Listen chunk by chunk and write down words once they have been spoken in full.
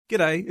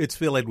G'day, it's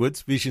Phil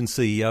Edwards, Vision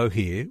CEO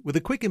here, with a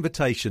quick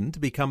invitation to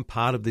become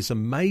part of this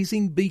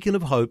amazing beacon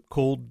of hope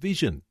called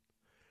Vision.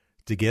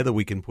 Together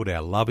we can put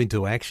our love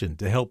into action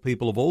to help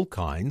people of all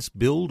kinds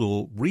build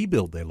or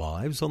rebuild their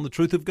lives on the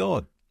truth of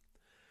God.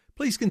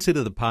 Please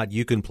consider the part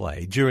you can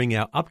play during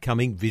our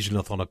upcoming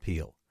Visionathon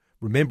appeal,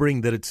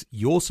 remembering that it's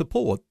your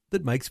support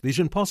that makes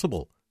Vision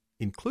possible,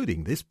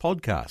 including this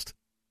podcast.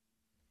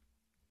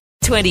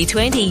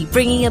 2020,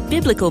 bringing a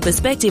biblical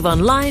perspective on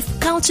life,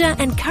 culture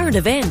and current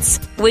events.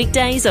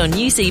 Weekdays on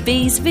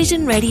UCB's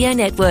Vision Radio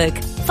Network.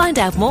 Find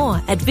out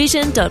more at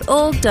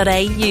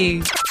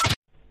vision.org.au.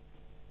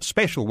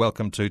 Special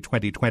welcome to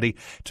 2020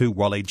 to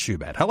Waleed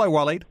Shoebat. Hello,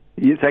 Waleed.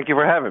 Thank you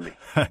for having me.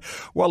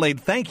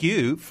 Waleed, thank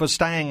you for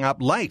staying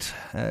up late.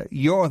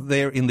 You're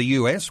there in the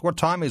US. What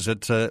time is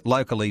it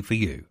locally for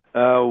you?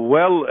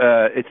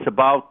 It's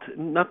about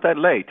not that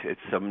late. It's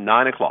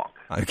 9 o'clock.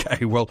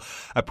 Okay, well,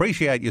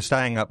 appreciate you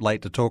staying up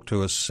late to talk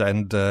to us,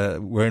 and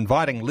we're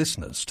inviting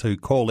listeners to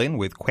call in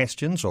with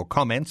questions or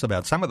comments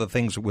about some of the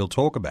things that we'll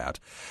talk about.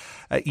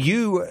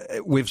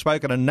 We've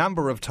spoken a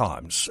number of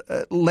times.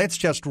 Let's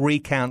just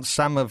recount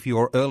some of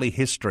your early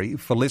history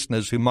for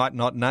listeners who might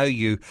not know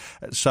you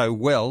so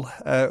well.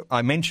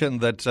 I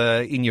mentioned that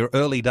in your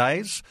early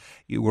days,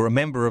 you were a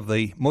member of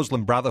the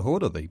Muslim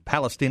Brotherhood or the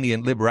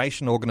Palestinian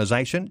Liberation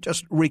Organization.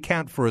 Just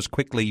recount for us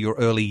quickly your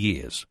early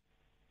years.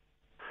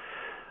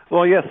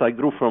 Well, yes, I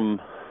grew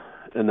from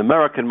an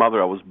American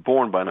mother. I was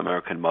born by an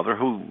American mother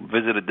who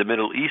visited the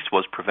Middle East,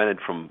 was prevented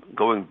from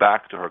going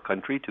back to her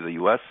country, to the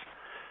U.S.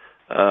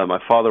 My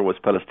father was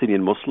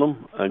Palestinian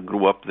Muslim. I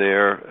grew up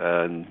there,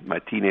 and my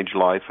teenage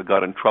life, I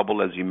got in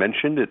trouble, as you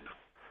mentioned. It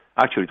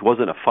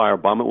wasn't a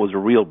firebomb. It was a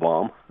real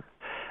bomb.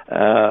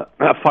 A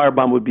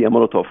firebomb would be a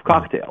Molotov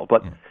cocktail.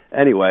 But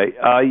anyway,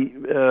 I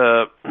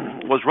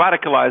was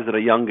radicalized at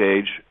a young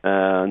age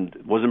and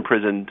was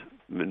imprisoned,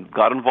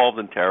 got involved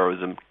in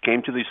terrorism,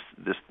 came to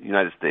this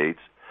United States.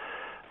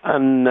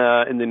 And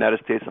in the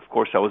United States, of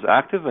course, I was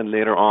active, and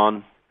later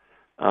on,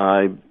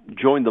 I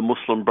joined the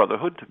Muslim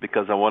Brotherhood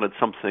because I wanted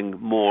something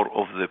more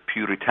of the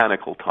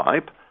puritanical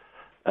type.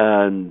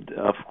 And,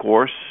 of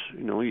course,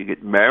 you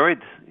get married,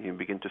 you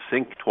begin to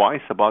think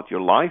twice about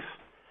your life.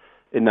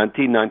 In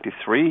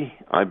 1993,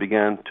 I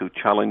began to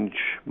challenge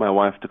my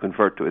wife to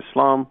convert to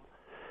Islam.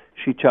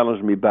 She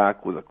challenged me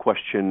back with a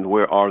question,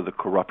 where are the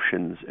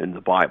corruptions in the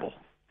Bible?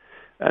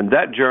 And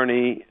that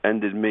journey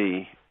ended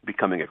me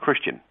becoming a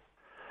Christian.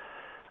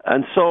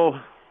 And so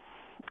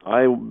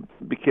I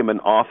became an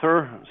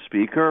author,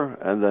 speaker,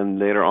 and then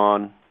later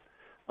on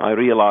I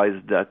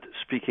realized that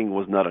speaking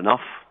was not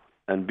enough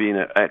and being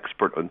an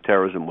expert on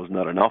terrorism was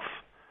not enough.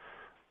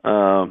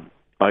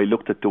 I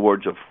looked at the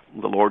words of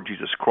the Lord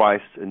Jesus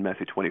Christ in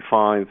Matthew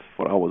 25,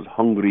 for I was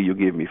hungry, you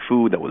gave me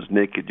food, I was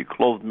naked, you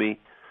clothed me,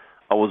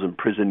 I was in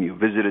prison, you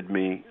visited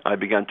me. I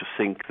began to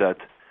think that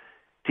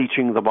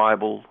teaching the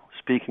Bible,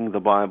 speaking the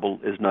Bible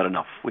is not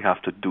enough. We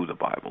have to do the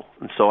Bible.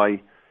 And so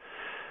I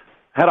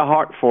had a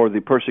heart for the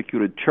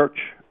persecuted church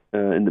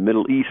in the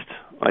Middle East.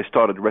 I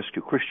started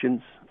Rescue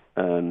Christians,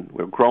 and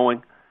we're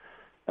growing.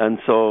 And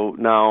so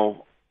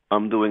now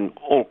I'm doing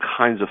all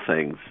kinds of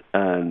things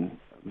and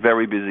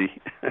very busy.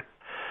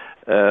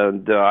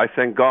 And I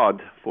thank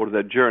God for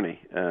that journey,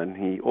 and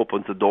He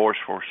opened the doors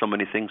for so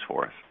many things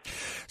for us.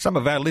 Some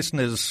of our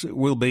listeners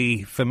will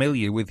be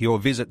familiar with your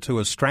visit to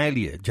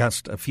Australia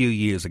just a few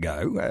years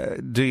ago.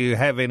 Do you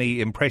have any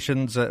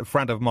impressions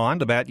front of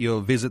mind about your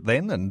visit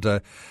then and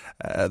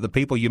the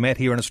people you met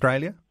here in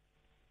Australia?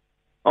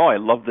 Oh, I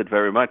loved it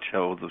very much. I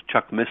was with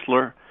Chuck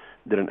Missler,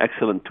 did an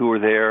excellent tour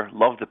there,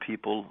 loved the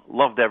people,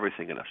 loved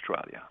everything in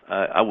Australia.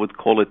 I would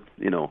call it,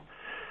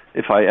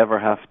 if I ever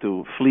have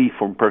to flee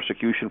from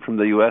persecution from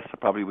the U.S., I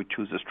probably would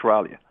choose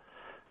Australia.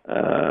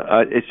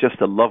 It's just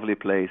a lovely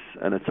place,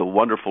 and it's a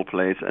wonderful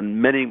place,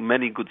 and many,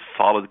 many good,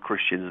 solid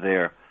Christians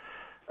there.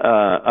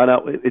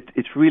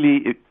 It's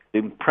really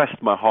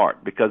impressed my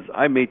heart, because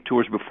I made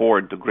tours before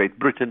into Great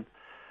Britain,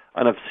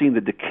 and I've seen the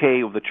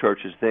decay of the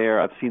churches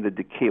there. I've seen the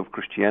decay of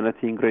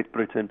Christianity in Great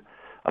Britain.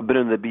 I've been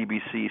in the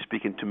BBC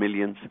speaking to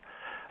millions,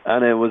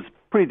 and it was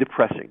pretty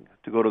depressing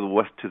to go to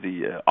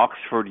the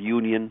Oxford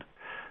Union,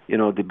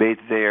 debate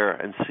there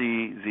and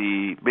see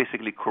the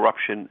basically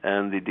corruption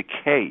and the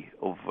decay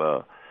of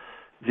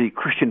the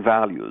Christian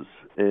values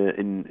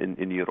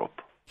in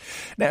Europe.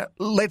 Now,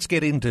 let's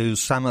get into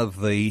some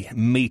of the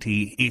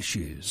meaty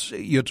issues.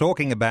 You're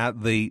talking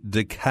about the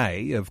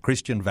decay of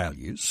Christian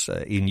values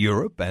in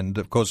Europe, and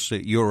of course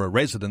you're a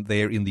resident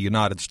there in the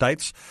United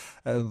States.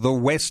 The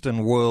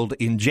Western world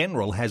in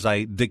general has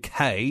a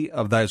decay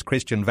of those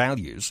Christian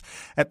values.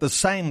 At the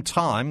same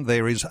time,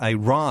 there is a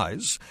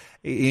rise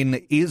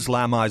in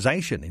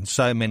Islamization in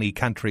so many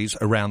countries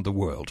around the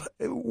world.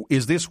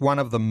 Is this one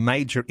of the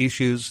major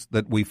issues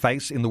that we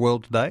face in the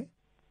world today?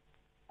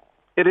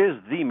 It is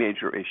the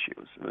major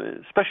issues,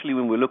 especially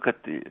when we look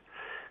at the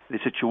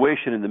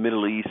situation in the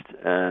Middle East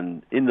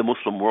and in the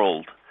Muslim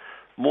world.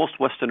 Most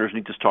Westerners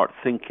need to start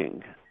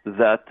thinking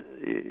that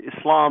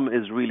Islam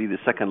is really the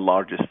second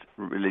largest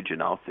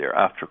religion out there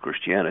after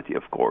Christianity,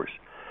 of course.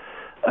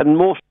 And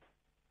most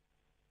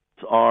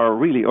are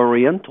really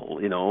Oriental.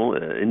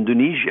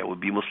 Indonesia would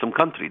be a Muslim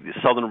country. The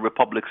southern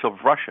republics of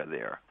Russia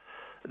there.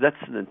 That's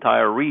an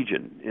entire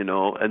region,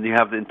 and you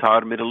have the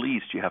entire Middle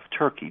East. You have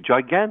Turkey,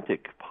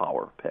 gigantic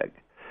power peg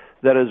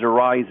that is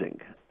arising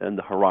in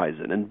the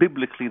horizon. And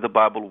biblically, the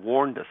Bible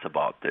warned us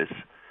about this.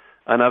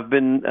 And I've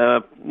been,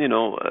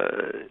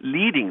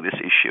 leading this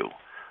issue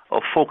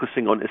of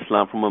focusing on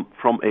Islam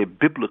from a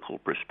biblical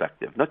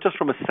perspective, not just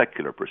from a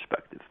secular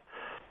perspective,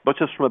 but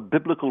just from a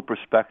biblical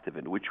perspective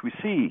in which we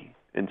see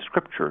in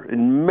Scripture,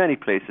 in many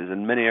places,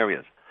 in many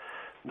areas,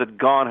 that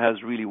God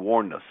has really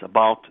warned us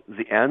about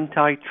the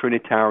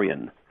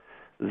anti-Trinitarian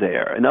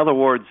there. In other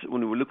words,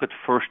 when we look at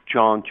 1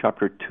 John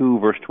chapter 2,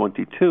 verse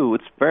 22,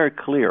 it's very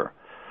clear.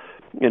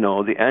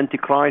 The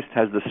Antichrist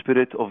has the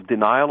spirit of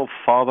denial of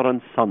Father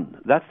and Son.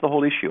 That's the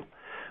whole issue.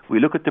 We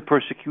look at the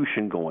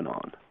persecution going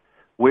on.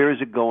 Where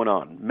is it going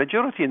on?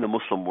 Majority in the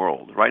Muslim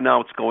world. Right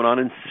now it's going on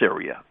in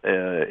Syria.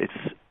 It's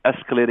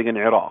escalating in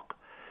Iraq.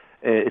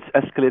 It's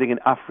escalating in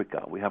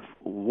Africa. We have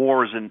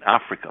wars in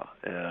Africa.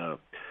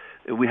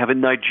 We have in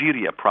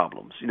Nigeria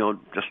problems.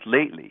 Just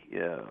lately,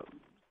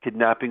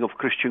 kidnapping of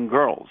Christian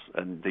girls,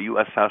 and the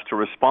U.S. has to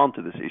respond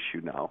to this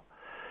issue now.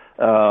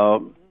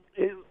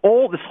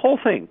 This whole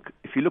thing,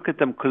 if you look at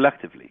them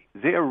collectively,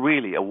 they are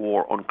really a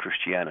war on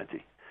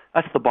Christianity.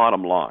 That's the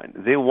bottom line.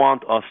 They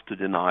want us to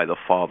deny the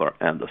Father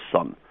and the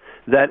Son.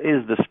 That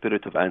is the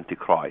spirit of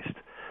Antichrist.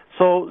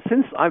 So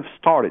since I've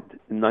started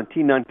in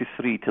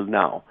 1993 till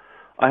now,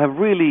 I have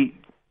really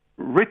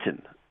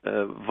written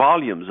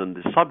volumes on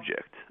the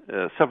subject,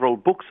 several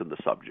books on the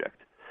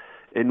subject,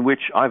 in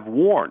which I've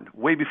warned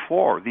way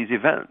before these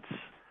events.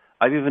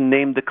 I've even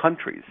named the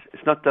countries.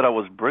 It's not that I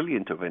was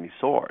brilliant of any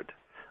sort.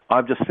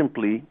 I've just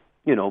simply,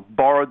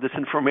 borrowed this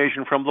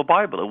information from the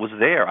Bible. It was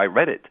there. I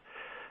read it.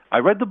 I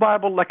read the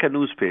Bible like a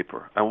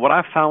newspaper, and what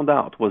I found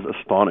out was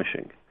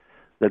astonishing,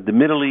 that the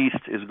Middle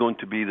East is going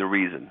to be the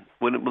reason.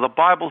 When the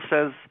Bible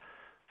says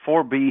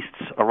 4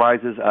 beasts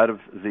arises out of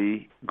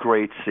the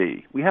Great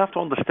Sea, we have to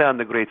understand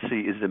the Great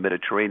Sea is the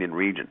Mediterranean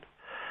region.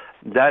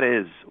 That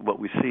is what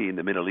we see in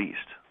the Middle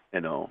East,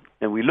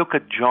 And we look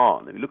at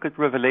John, and we look at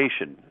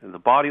Revelation, and the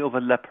body of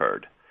a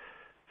leopard,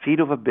 feet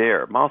of a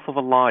bear, mouth of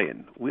a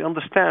lion. We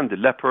understand the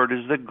leopard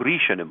is the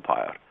Grecian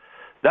Empire.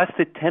 That's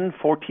the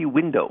 1040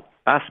 window.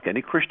 Ask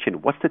any Christian,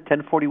 what's the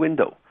 1040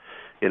 window?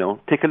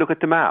 Take a look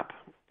at the map.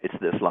 It's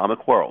the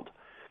Islamic world.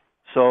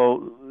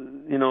 So,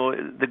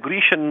 the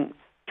Grecian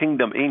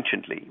kingdom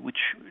anciently, which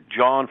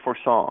John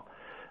foresaw,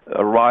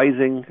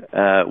 rising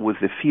with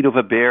the feet of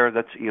a bear,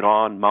 that's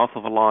Iran, mouth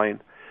of a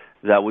lion,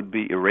 that would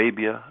be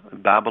Arabia,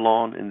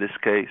 Babylon in this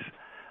case.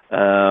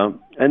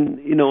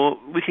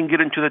 We can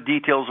get into the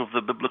details of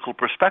the biblical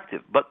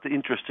perspective. But the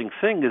interesting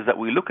thing is that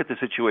we look at the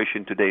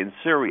situation today in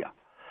Syria.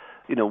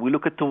 We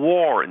look at the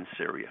war in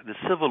Syria, the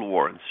civil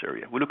war in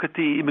Syria. We look at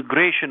the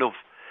immigration of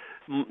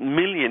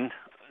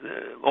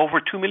over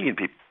 2 million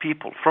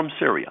people from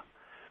Syria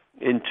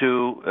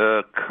into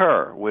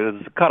Kur, where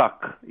there's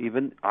Karak,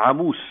 even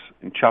Amus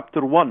in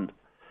chapter 1.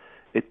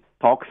 It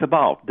talks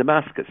about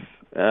Damascus,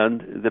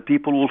 and the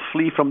people will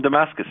flee from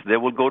Damascus. They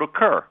will go to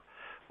Kur,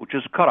 which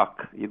is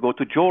Karak. You go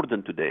to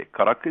Jordan today.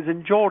 Karak is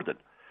in Jordan.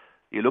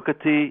 You look at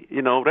the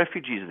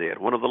refugees there.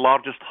 One of the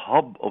largest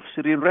hub of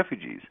Syrian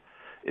refugees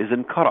is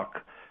in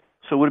Karak.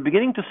 So we're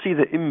beginning to see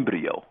the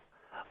embryo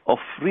of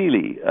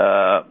really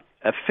a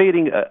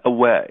fading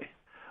away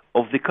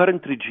of the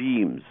current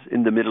regimes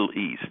in the Middle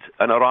East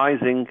and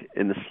arising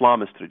in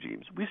Islamist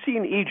regimes. We see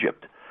in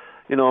Egypt,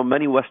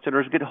 many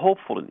Westerners get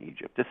hopeful in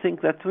Egypt. They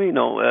think that,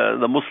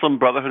 the Muslim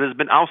Brotherhood has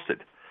been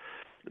ousted.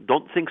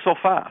 Don't think so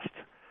fast.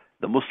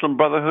 The Muslim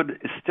Brotherhood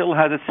still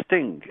has its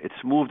sting.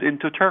 It's moved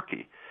into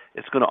Turkey.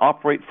 It's going to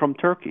operate from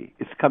Turkey.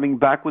 It's coming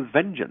back with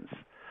vengeance,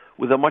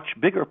 with a much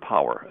bigger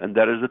power, and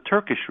that is the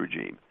Turkish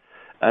regime.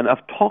 And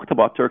I've talked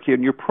about Turkey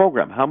in your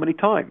program how many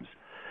times?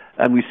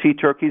 And we see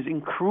Turkey's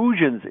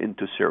incursions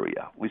into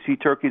Syria. We see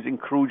Turkey's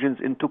incursions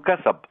into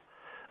Kasab,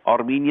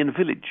 Armenian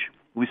village.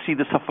 We see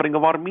the suffering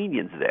of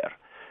Armenians there.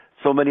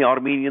 So many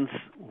Armenians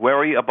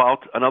worry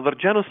about another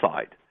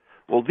genocide.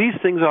 Well, these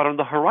things are on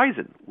the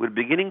horizon. We're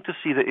beginning to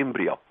see the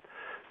embryo.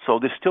 So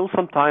there's still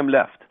some time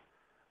left.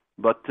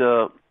 But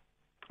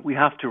we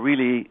have to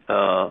really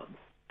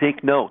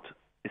take note.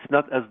 It's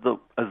not as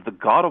the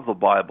God of the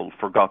Bible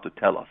forgot to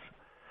tell us.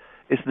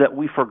 It's that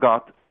we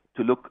forgot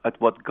to look at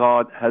what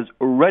God has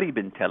already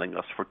been telling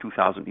us for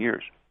 2,000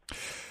 years.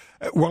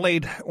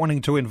 Waleed,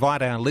 wanting to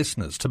invite our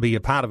listeners to be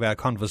a part of our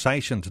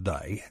conversation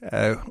today,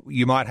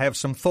 you might have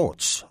some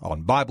thoughts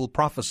on Bible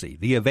prophecy,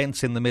 the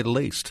events in the Middle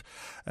East.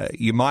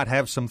 You might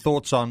have some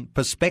thoughts on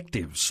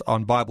perspectives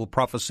on Bible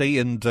prophecy,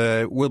 and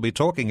we'll be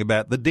talking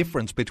about the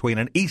difference between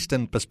an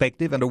Eastern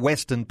perspective and a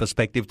Western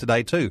perspective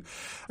today too.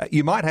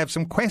 You might have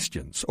some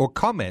questions or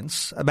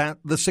comments about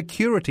the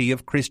security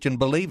of Christian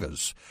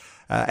believers.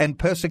 and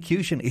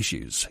persecution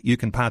issues. You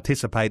can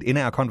participate in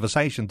our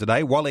conversation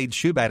today. Waleed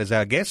Shoebat is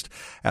our guest.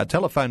 Our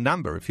telephone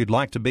number, if you'd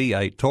like to be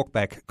a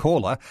talkback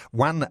caller,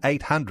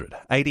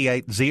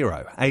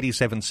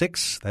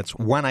 1-800-880-876. That's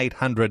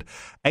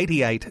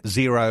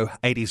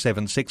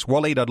 1-800-880-876.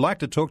 Waleed, I'd like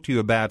to talk to you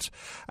about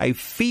a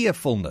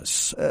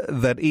fearfulness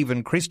that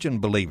even Christian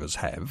believers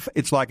have.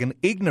 It's like an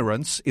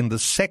ignorance in the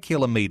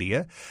secular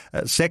media,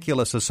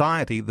 secular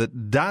society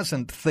that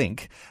doesn't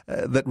think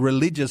that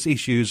religious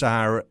issues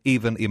are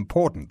even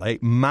important. They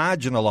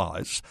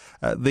marginalise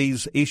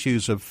these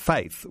issues of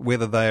faith,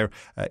 whether they're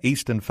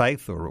Eastern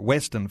faith or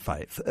Western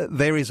faith.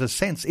 There is a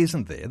sense,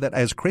 isn't there, that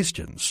as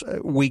Christians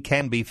we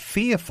can be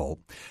fearful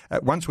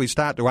once we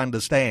start to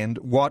understand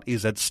what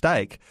is at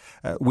stake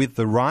with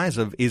the rise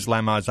of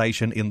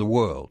Islamisation in the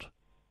world.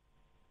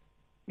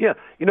 Yeah,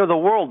 the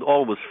world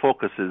always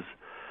focuses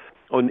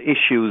on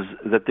issues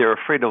that they're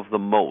afraid of the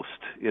most.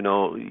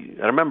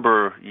 I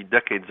remember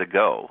decades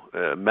ago,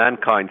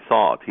 mankind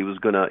thought he was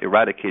going to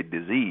eradicate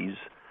disease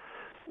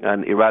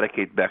and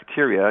eradicate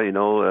bacteria.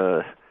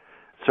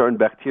 Certain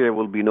bacteria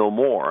will be no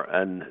more.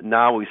 And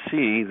now we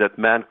see that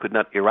man could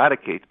not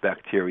eradicate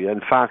bacteria. In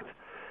fact,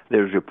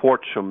 there's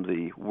reports from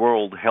the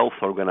World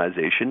Health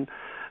Organization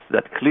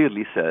that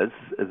clearly says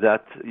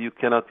that you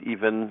cannot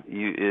even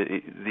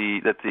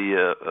that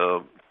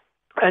the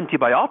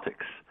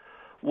antibiotics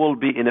will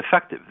be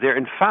ineffective. They're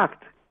in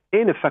fact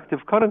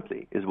ineffective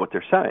currently, is what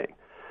they're saying.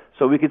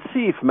 So we could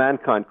see if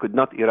mankind could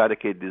not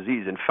eradicate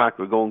disease. In fact,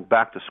 we're going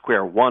back to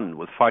square one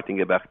with fighting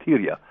a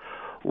bacteria.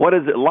 What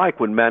is it like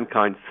when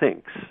mankind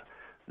thinks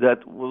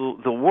that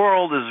the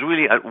world is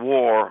really at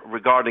war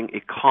regarding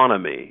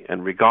economy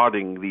and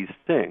regarding these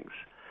things?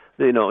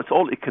 It's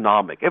all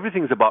economic.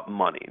 Everything's about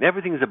money, and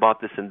everything's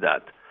about this and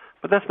that.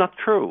 But that's not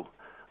true.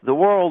 The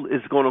world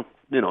is going to,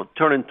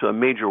 turn into a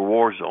major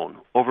war zone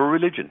over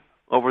religion,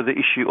 over the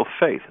issue of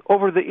faith,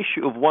 over the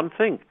issue of one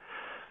thing,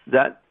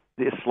 that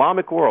the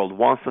Islamic world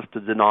wants us to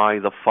deny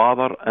the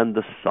Father and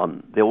the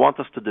Son. They want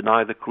us to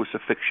deny the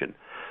crucifixion.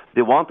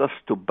 They want us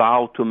to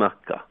bow to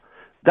Mecca.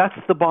 That's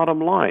the bottom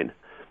line.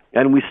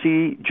 And we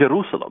see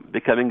Jerusalem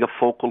becoming a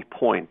focal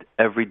point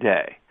every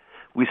day.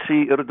 We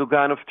see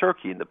Erdogan of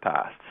Turkey in the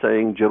past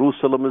saying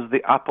Jerusalem is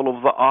the apple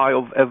of the eye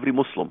of every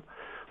Muslim.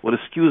 Well,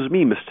 excuse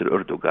me, Mr.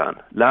 Erdogan.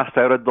 Last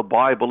I read the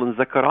Bible in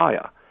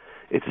Zechariah,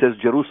 it says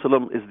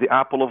Jerusalem is the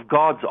apple of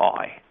God's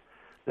eye.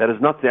 That is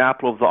not the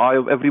apple of the eye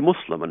of every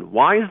Muslim. And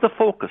why is the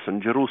focus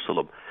on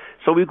Jerusalem?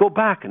 So we go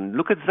back and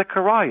look at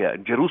Zechariah.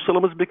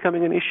 Jerusalem is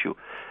becoming an issue.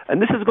 And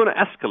this is going to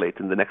escalate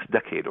in the next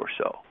decade or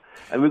so.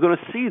 And we're going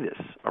to see this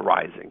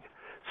arising.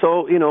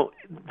 So,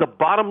 the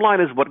bottom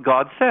line is what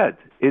God said.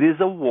 It is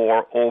a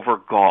war over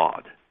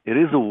God. It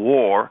is a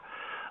war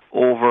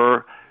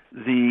over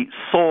the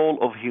soul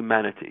of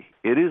humanity.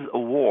 It is a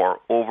war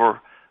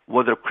over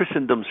whether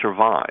Christendom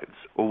survives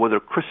or whether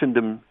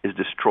Christendom is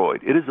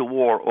destroyed. It is a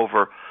war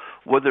over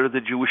whether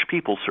the Jewish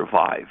people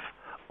survive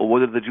or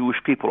whether the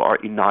Jewish people are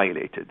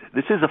annihilated.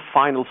 This is a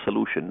final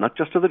solution, not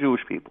just of the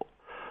Jewish people,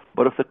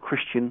 but of the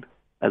Christian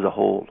as a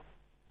whole.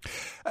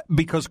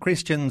 Because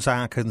Christians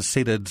are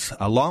considered,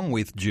 along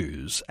with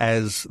Jews,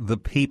 as the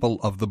people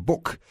of the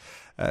book.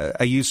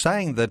 Are you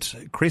saying that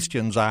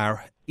Christians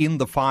are in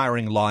the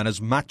firing line as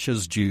much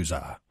as Jews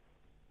are?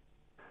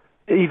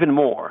 Even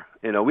more.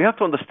 We have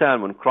to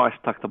understand when Christ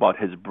talked about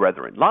his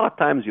brethren. A lot of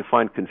times you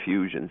find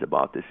confusions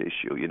about this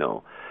issue.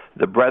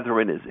 The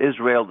brethren is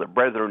Israel, the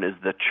brethren is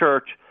the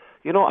church.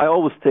 I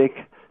always take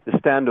the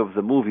stand of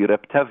the movie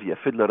Reptavia,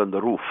 Fiddler on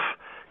the Roof.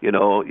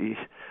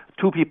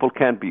 Two people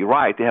can't be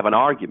right. They have an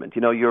argument.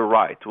 You're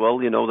right. Well,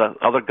 the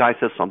other guy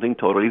says something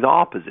totally the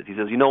opposite. He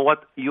says, you know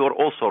what? You're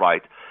also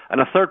right.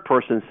 And a third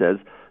person says,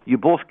 you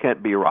both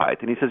can't be right.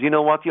 And he says, you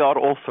know what? You are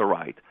also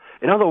right.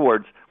 In other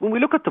words, when we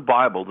look at the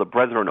Bible, the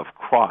brethren of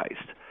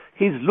Christ,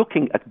 he's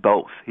looking at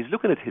both. He's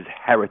looking at his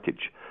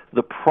heritage,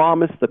 the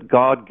promise that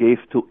God gave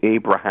to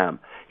Abraham.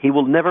 He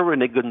will never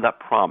renege on that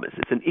promise.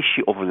 It's an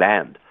issue of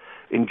land.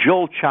 In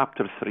Joel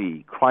chapter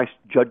 3, Christ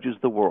judges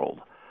the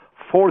world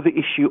for the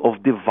issue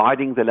of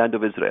dividing the land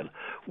of Israel.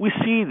 We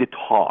see the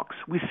talks.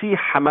 We see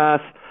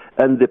Hamas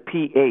and the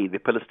PA, the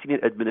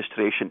Palestinian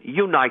administration,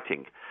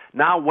 uniting.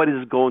 Now what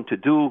is it going to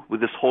do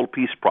with this whole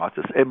peace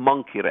process? A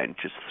monkey wrench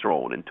is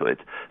thrown into it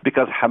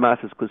because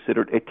Hamas is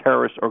considered a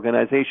terrorist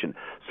organization.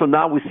 So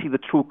now we see the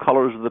true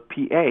colors of the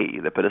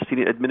PA, the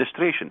Palestinian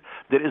administration.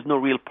 There is no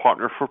real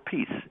partner for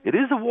peace. It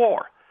is a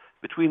war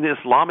between the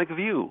Islamic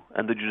view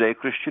and the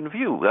Judeo-Christian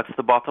view. That's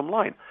the bottom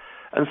line.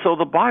 And so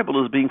the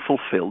Bible is being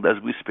fulfilled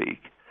as we speak.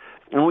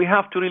 And we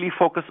have to really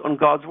focus on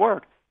God's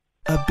Word.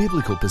 A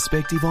biblical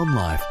perspective on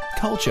life.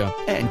 culture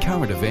and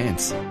current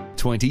events.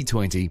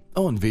 2020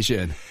 on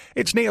Vision.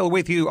 It's Neil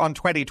with you on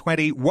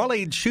 2020.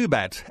 Waleed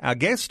Shoebat, our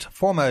guest,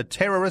 former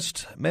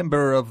terrorist,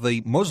 member of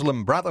the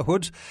Muslim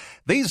Brotherhood,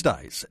 these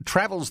days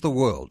travels the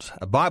world,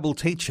 a Bible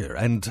teacher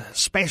and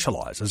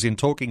specialises in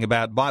talking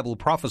about Bible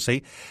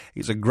prophecy.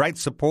 He's a great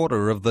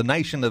supporter of the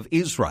nation of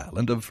Israel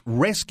and of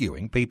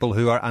rescuing people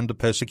who are under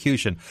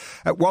persecution.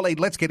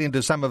 Waleed, let's get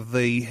into some of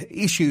the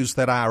issues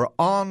that are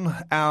on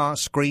our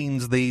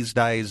screens these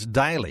days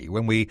daily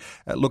when we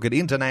look at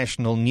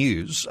international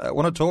news. I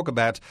want to talk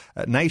about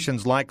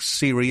nations like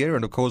Syria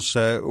and, of course,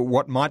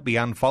 what might be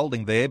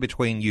unfolding there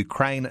between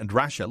Ukraine and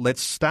Russia.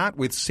 Let's start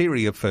with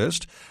Syria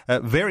first.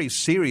 Very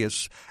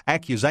serious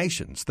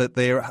accusations that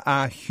there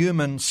are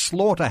human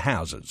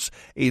slaughterhouses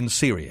in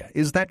Syria.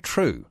 Is that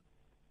true?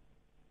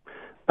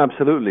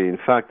 Absolutely. In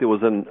fact, there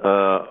was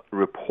a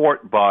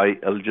report by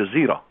Al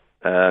Jazeera,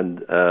 and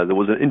there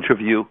was an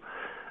interview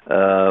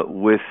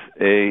with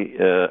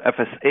a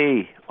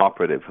FSA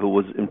operative who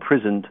was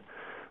imprisoned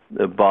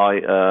by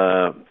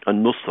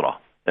Al-Nusra,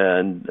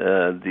 and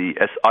the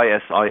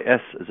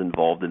ISIS is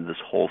involved in this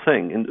whole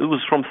thing. And it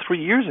was from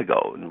 3 years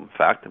ago. In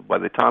fact, by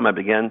the time I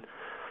began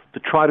to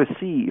try to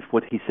see if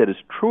what he said is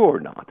true or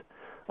not,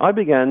 I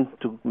began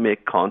to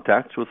make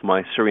contacts with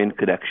my Syrian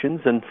connections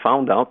and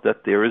found out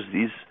that there is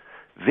these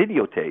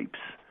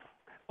videotapes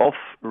of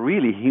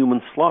really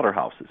human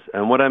slaughterhouses.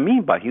 And what I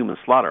mean by human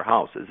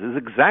slaughterhouses is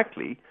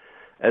exactly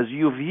as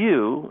you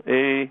view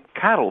a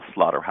cattle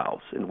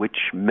slaughterhouse in which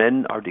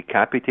men are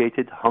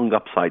decapitated, hung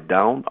upside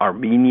down,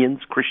 Armenians,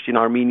 Christian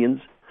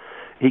Armenians.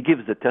 He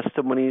gives the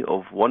testimony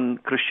of one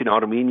Christian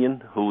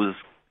Armenian who was,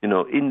 in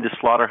the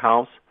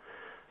slaughterhouse,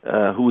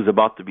 who was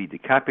about to be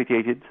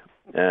decapitated,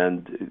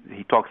 and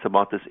he talks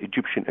about this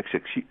Egyptian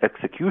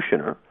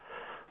executioner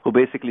who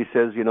basically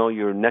says,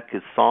 your neck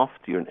is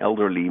soft, you're an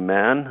elderly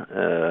man,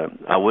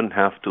 I wouldn't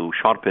have to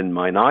sharpen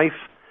my knife,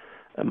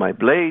 my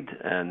blade,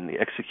 and he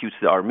executes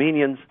the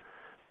Armenians.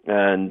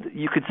 And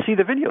you could see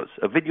the videos.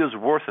 A video is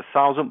worth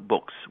 1,000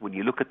 books when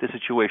you look at the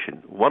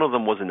situation. One of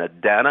them was in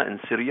Adana in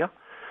Syria.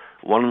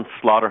 One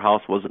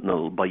slaughterhouse was in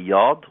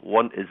Al-Bayyad.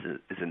 One is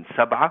in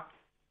Sab'a.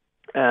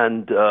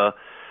 And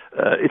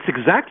it's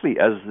exactly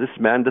as this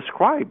man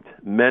described.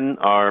 Men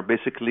are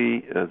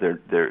basically,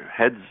 their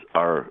heads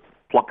are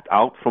plucked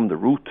out from the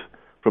root,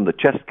 from the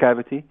chest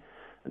cavity.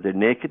 They're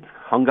naked,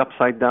 hung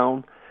upside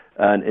down.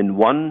 And in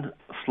one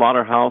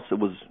slaughterhouse, it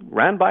was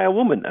ran by a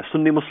woman, a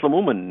Sunni Muslim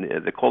woman.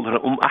 They called her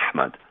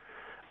Ahmad.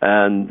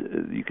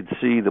 And you could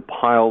see the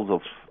piles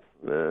of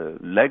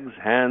legs,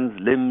 hands,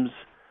 limbs,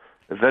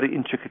 very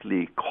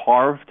intricately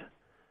carved.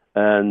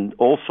 And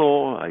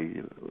also,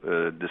 I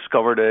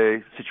discovered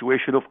a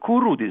situation of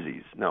Kuru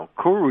disease. Now,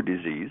 Kuru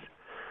disease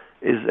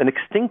is an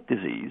extinct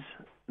disease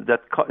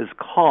that is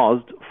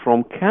caused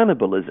from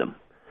cannibalism.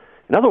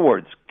 In other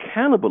words,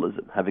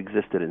 cannibalism have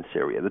existed in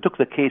Syria. They took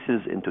the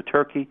cases into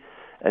Turkey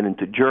and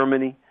into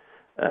Germany.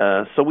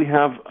 So we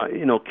have,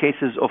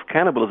 cases of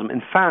cannibalism.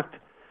 In fact,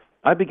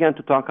 I began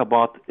to talk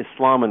about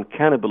Islam and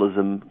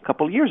cannibalism a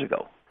couple of years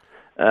ago.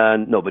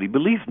 And nobody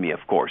believed me,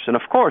 of course. And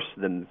of course,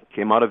 then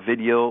came out a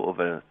video of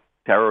a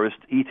terrorist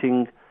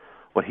eating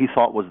what he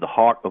thought was the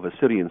heart of a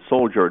Syrian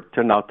soldier. It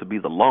turned out to be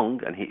the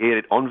lung, and he ate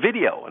it on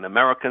video. And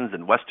Americans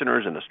and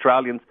Westerners and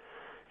Australians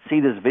see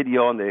this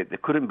video, and they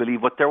couldn't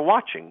believe what they're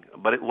watching.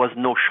 But it was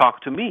no shock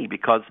to me,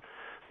 because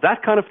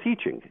that kind of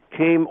teaching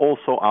came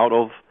also out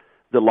of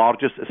the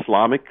largest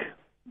Islamic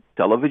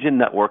television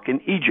network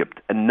in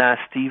Egypt, Nas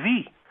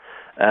TV.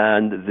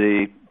 And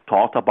they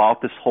taught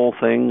about this whole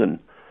thing and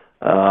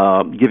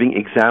giving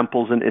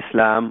examples in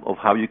Islam of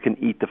how you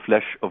can eat the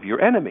flesh of your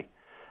enemy.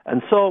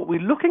 And so we're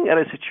looking at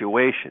a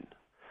situation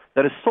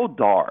that is so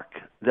dark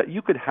that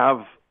you could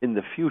have in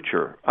the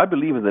future, I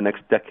believe in the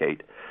next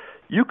decade,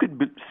 you could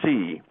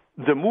see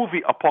the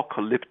movie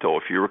Apocalypto,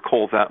 if you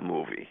recall that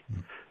movie.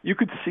 You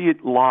could see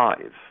it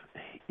live,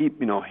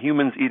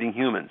 humans eating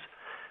humans.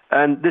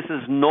 And this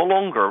is no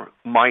longer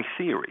my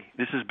theory.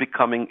 This is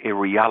becoming a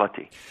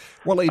reality.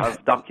 Well,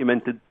 I've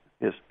documented.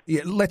 Yes.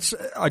 Yeah,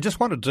 I just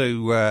wanted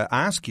to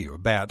ask you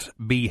about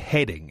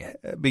beheading,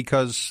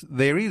 because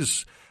there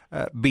is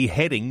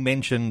beheading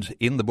mentioned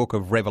in the book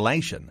of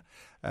Revelation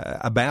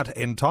about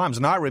end times.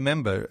 And I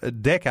remember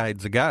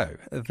decades ago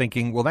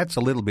thinking, well, that's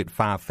a little bit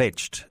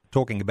far-fetched,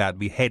 talking about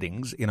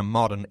beheadings in a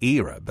modern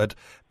era. But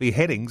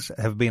beheadings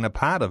have been a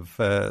part of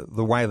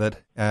the way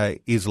that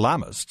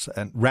Islamists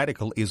and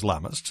radical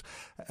Islamists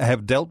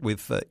have dealt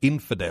with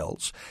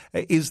infidels.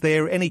 Is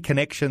there any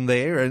connection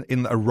there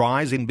in a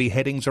rise in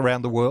beheadings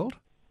around the world?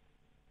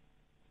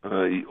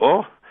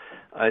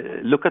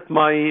 Look at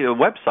my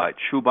website,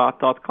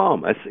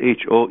 shoebat.com,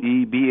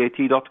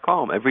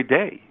 shoebat.com, every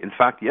day. In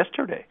fact,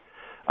 yesterday,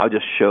 I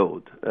just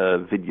showed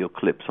video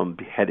clips on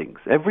beheadings.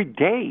 Every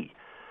day,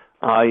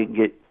 I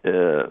get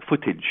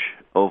footage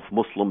of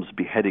Muslims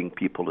beheading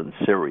people in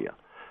Syria,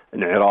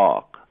 in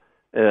Iraq,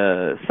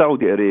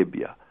 Saudi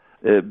Arabia,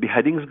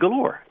 beheadings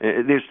galore.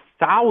 There's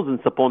thousands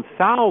upon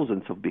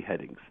thousands of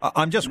beheadings.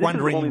 I'm just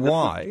wondering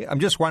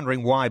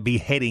why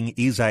beheading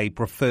is a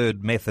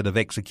preferred method of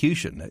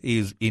execution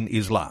is in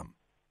Islam.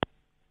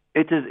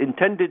 It is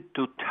intended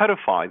to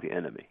terrify the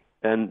enemy.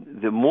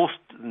 And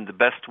the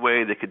best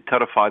way they could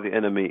terrify the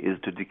enemy is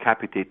to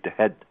decapitate the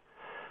head.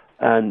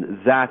 And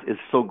that is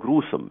so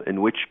gruesome,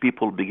 in which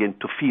people begin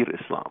to fear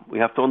Islam. We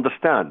have to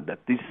understand that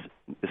these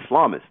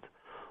Islamists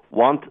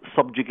want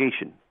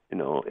subjugation.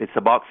 It's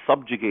about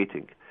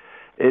subjugating.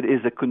 It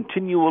is a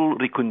continual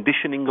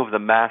reconditioning of the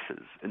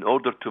masses in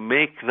order to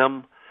make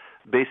them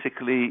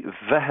basically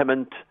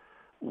vehement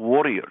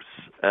warriors.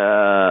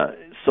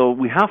 So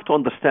we have to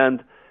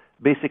understand,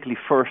 basically,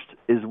 first,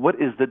 is what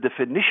is the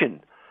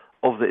definition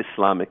of the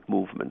Islamic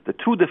movement. The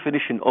true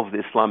definition of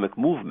the Islamic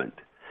movement,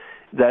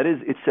 that is,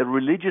 it's a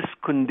religious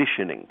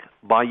conditioning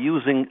by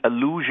using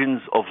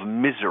illusions of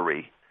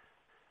misery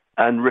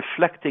and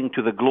reflecting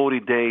to the glory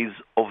days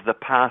of the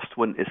past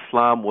when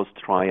Islam was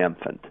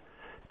triumphant.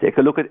 Take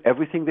a look at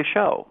everything they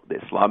show. The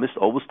Islamists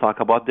always talk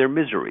about their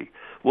misery.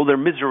 Well, their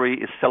misery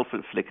is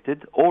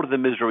self-inflicted, or the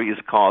misery is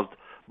caused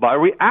by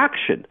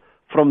reaction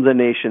from the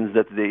nations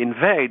that they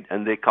invade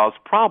and they cause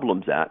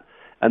problems at.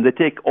 And they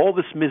take all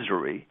this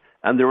misery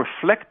and they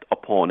reflect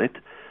upon it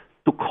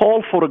to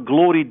call for a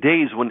glory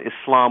days when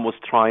Islam was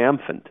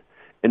triumphant,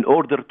 in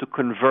order to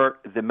convert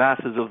the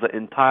masses of the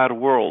entire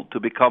world to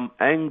become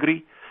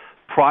angry,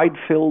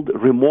 pride-filled,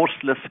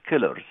 remorseless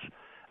killers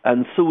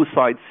and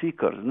suicide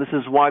seekers. And this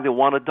is why they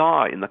want to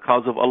die in the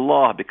cause of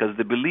Allah, because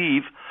they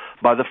believe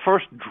by the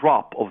first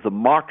drop of the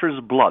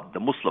martyr's blood, the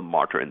Muslim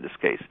martyr in this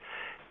case,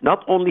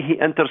 not only he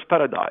enters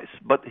paradise,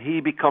 but he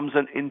becomes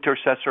an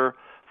intercessor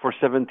for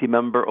 70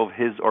 members of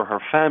his or her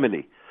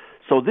family.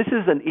 So this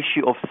is an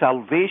issue of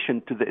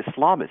salvation to the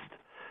Islamist.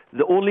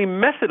 The only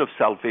method of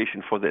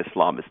salvation for the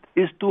Islamist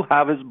is to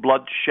have his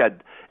blood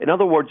shed. In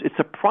other words, it's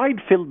a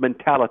pride-filled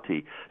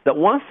mentality that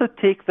wants to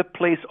take the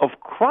place of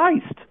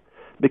Christ,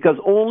 because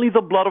only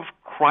the blood of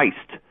Christ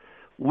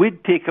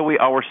would take away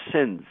our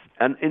sins.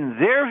 And in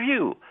their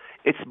view,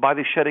 it's by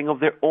the shedding of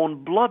their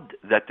own blood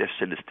that their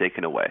sin is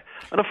taken away.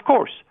 And of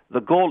course,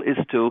 the goal is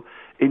to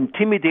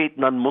intimidate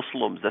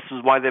non-Muslims. This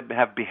is why they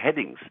have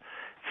beheadings,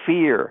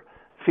 fear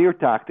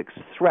tactics,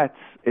 threats,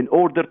 in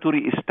order to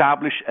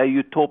reestablish a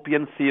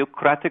utopian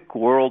theocratic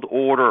world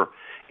order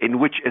in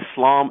which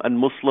Islam and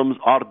Muslims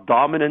are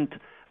dominant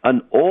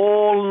and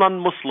all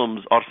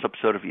non-Muslims are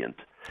subservient.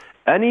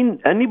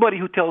 Anybody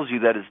who tells you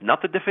that is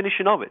not the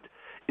definition of it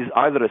is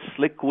either a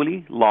slick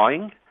willy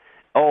lying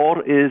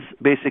or is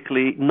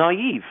basically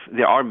naive.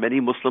 There are many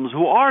Muslims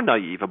who are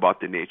naive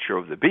about the nature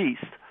of the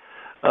beast.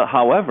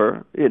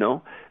 However,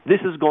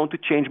 this is going to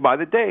change by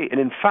the day. And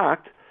in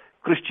fact,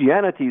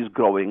 Christianity is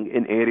growing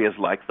in areas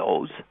like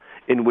those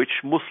in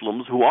which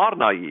Muslims who are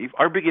naive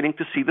are beginning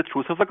to see the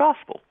truth of the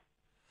gospel.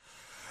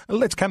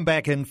 Let's come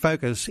back and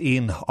focus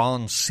in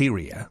on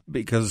Syria,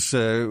 because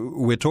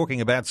we're talking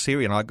about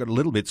Syria, and I got a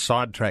little bit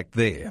sidetracked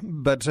there.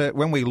 But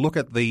when we look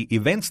at the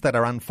events that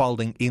are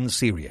unfolding in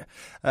Syria,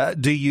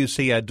 do you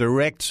see a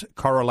direct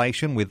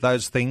correlation with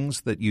those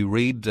things that you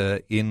read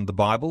in the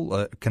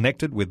Bible,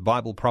 connected with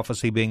Bible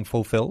prophecy being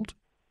fulfilled?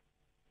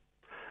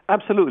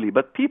 Absolutely,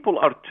 but people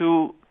are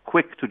too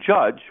quick to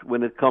judge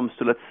when it comes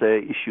to, let's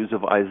say, issues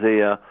of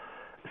Isaiah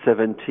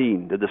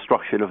 17, the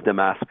destruction of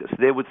Damascus.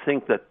 They would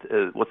think that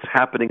what's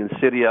happening in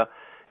Syria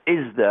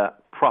is the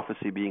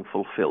prophecy being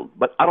fulfilled.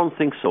 But I don't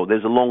think so.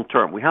 There's a long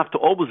term. We have to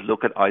always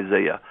look at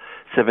Isaiah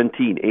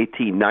 17,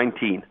 18,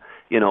 19.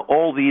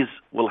 All these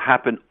will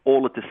happen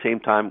all at the same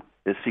time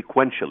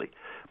sequentially.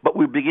 But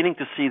we're beginning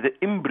to see the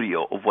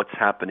embryo of what's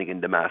happening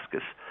in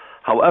Damascus.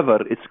 However,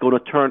 it's going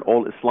to turn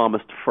all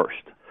Islamists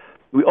first.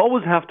 We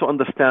always have to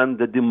understand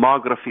the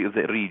demography of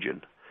the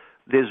region.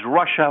 There's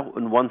Russia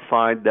on one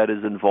side that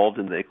is involved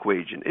in the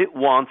equation. It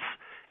wants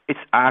its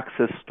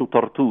access to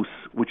Tartus,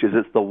 which is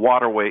the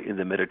waterway in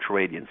the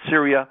Mediterranean.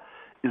 Syria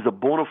is a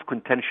bone of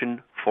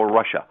contention for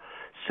Russia.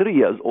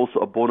 Syria is also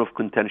a bone of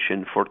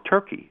contention for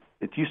Turkey.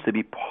 It used to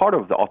be part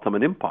of the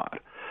Ottoman Empire.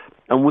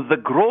 And with the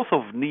growth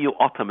of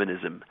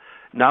Neo-Ottomanism,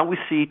 now we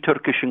see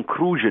Turkish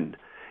intrusion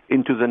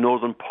into the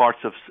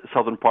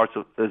southern parts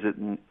of, is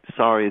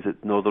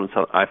it northern,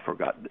 south? I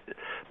forgot.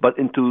 But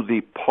into the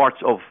parts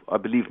of, I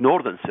believe,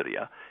 northern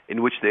Syria,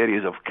 in which the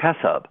areas of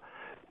Kasab,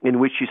 in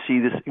which you see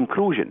this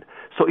inclusion.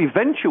 So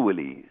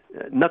eventually,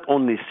 not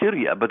only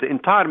Syria, but the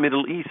entire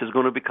Middle East is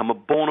going to become a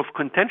bone of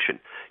contention.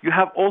 You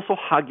have also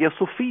Hagia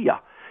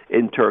Sophia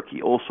in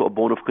Turkey, also a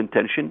bone of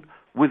contention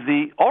with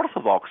the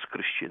Orthodox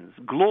Christians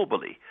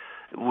globally.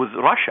 With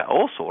Russia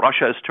also.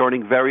 Russia is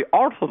turning very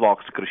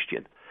Orthodox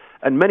Christian.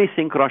 And many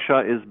think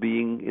Russia is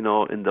being,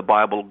 in the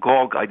Bible,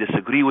 Gog. I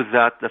disagree with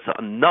that. That's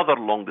another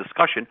long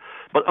discussion.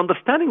 But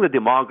understanding the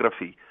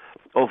demography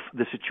of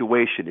the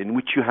situation in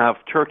which you have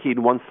Turkey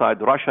on one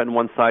side, Russia on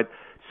one side,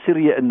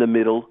 Syria in the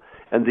middle,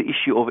 and the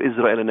issue of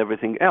Israel and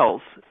everything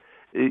else,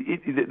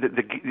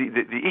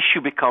 the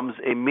issue becomes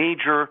a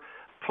major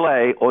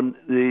play on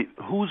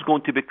who's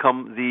going to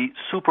become the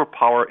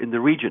superpower in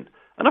the region.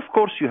 And of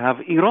course, you have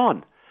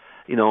Iran.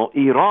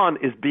 Iran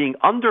is being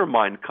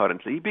undermined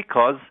currently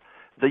because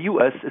the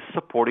U.S. is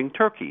supporting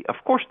Turkey. Of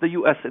course, the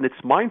U.S. in its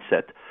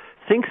mindset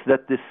thinks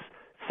that this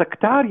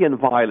sectarian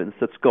violence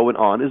that's going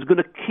on is going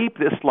to keep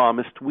the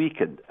Islamists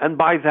weakened. And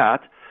by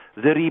that,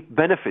 they reap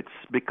benefits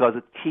because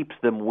it keeps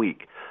them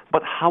weak.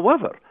 But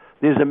however,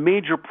 there's a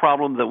major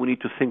problem that we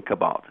need to think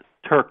about.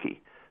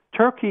 Turkey.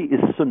 Turkey is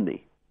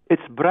Sunni.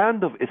 Its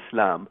brand of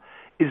Islam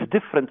is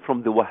different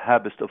from the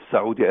Wahhabist of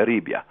Saudi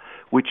Arabia,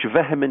 which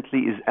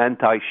vehemently is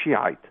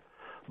anti-Shiite.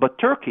 But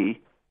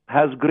Turkey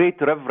has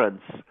great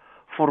reverence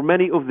for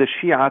many of the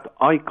Shiite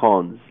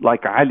icons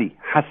like Ali,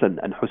 Hassan,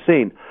 and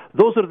Hussein.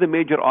 Those are the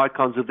major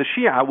icons of the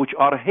Shia, which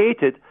are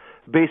hated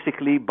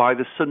basically by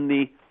the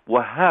Sunni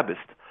Wahhabist.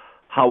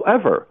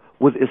 However,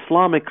 with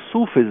Islamic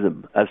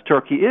Sufism, as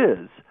Turkey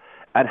is,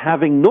 and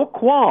having no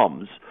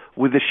qualms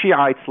with the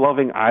Shiites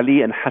loving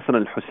Ali and Hassan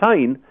and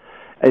Hussein,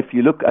 if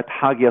you look at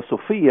Hagia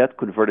Sophia,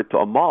 converted to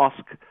a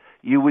mosque,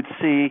 you would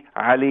see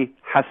Ali,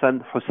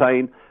 Hassan,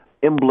 Hussein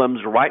emblems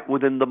right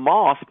within the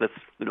mosque that's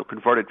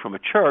converted from a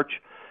church,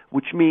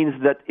 which means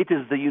that it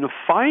is the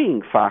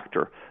unifying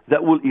factor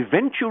that will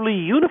eventually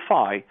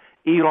unify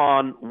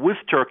Iran with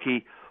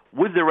Turkey,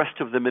 with the rest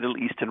of the Middle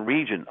Eastern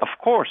region. Of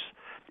course,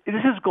 this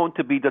is going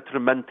to be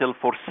detrimental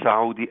for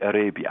Saudi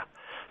Arabia.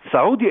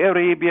 Saudi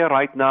Arabia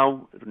right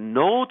now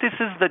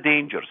notices the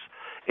dangers.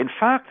 In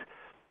fact,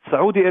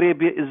 Saudi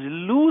Arabia is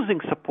losing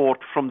support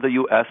from the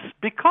U.S.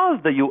 because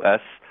the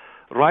U.S.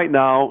 right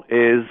now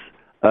is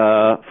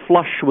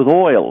flush with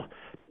oil.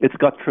 It's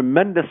got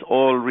tremendous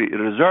oil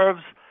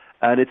reserves,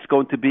 and it's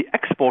going to be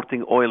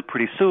exporting oil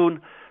pretty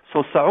soon.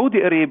 So Saudi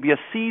Arabia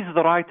sees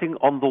the writing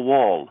on the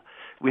wall.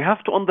 We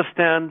have to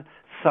understand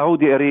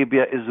Saudi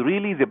Arabia is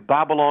really the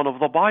Babylon of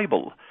the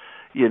Bible.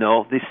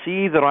 They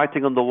see the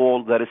writing on the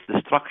wall that its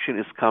destruction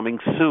is coming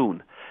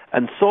soon.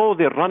 And so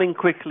they're running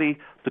quickly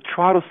to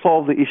try to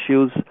solve the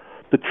issues,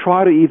 to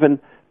try to even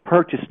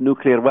purchase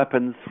nuclear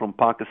weapons from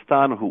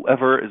Pakistan or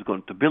whoever is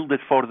going to build it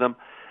for them.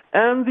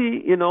 And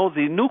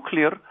the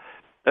nuclear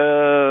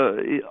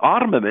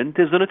armament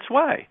is on its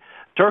way.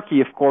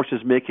 Turkey, of course,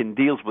 is making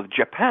deals with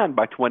Japan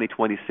by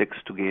 2026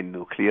 to gain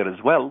nuclear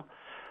as well.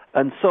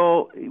 And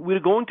so we're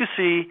going to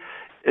see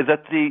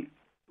that the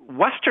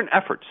Western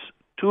efforts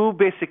to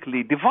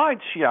basically divide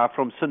Shia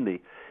from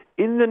Sunni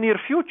in the near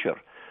future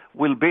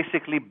will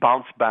basically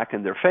bounce back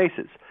in their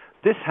faces.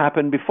 This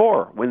happened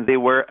before when they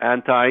were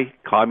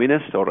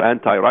anti-communist or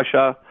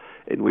anti-Russia,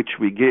 in which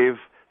we gave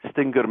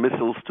Stinger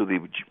missiles to the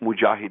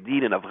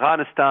Mujahideen in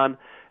Afghanistan.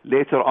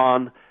 Later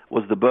on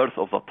was the birth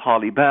of the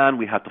Taliban.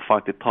 We had to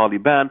fight the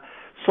Taliban.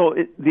 So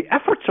the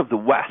efforts of the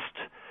West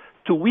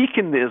to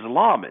weaken the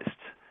Islamists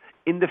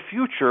in the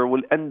future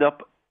will end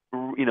up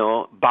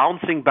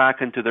bouncing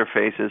back into their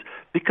faces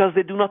because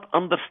they do not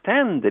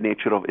understand the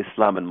nature of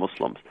Islam and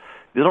Muslims.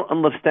 They don't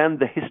understand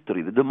the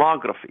history, the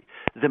demography,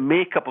 the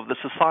makeup of the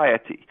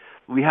society.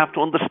 We have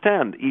to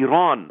understand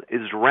Iran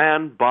is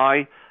ran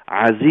by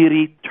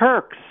Azeri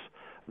Turks.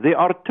 They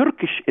are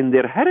Turkish in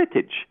their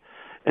heritage.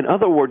 In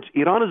other words,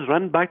 Iran is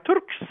run by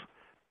Turks,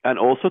 and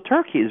also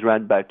Turkey is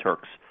run by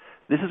Turks.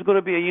 This is going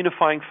to be a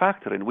unifying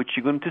factor in which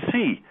you're going to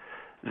see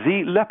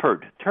the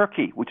leopard,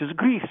 Turkey, which is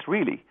Greece,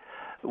 really,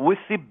 with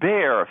the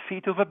bear,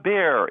 feet of a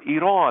bear,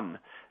 Iran.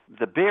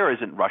 The bear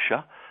isn't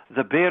Russia.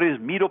 The bear is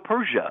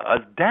Medo-Persia,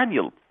 as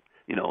Daniel,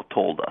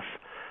 told us.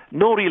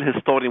 No real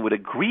historian would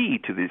agree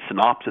to the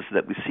synopsis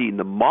that we see in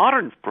the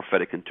modern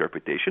prophetic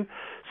interpretation.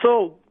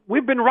 So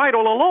we've been right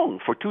all along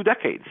for 2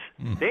 decades,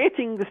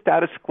 dating the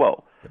status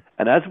quo.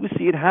 And as we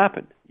see it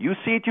happen, you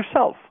see it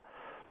yourself,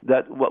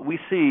 that what we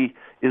see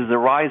is the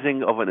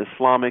rising of an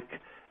Islamic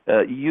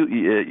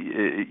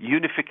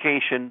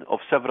unification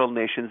of several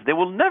nations. They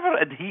will never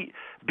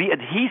be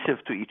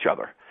adhesive to each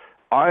other.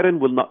 Iron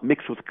will not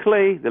mix with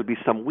clay. There'll be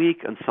some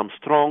weak and some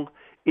strong.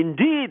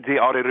 Indeed, they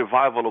are a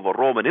revival of a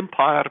Roman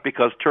Empire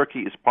because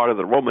Turkey is part of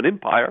the Roman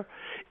Empire.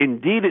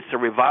 Indeed, it's a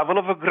revival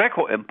of a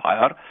Greco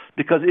Empire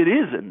because it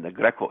is in the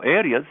Greco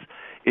areas.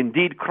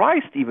 Indeed,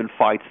 Christ even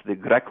fights the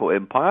Greco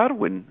Empire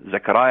when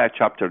Zechariah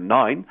chapter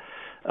 9,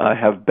 I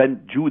have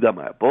bent Judah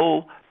my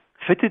bow,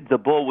 fitted the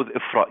bow with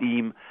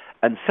Ephraim,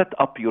 and set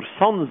up your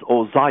sons,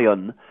 O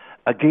Zion,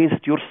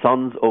 against your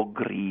sons, O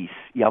Greece.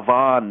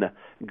 Yavan,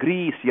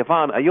 Greece,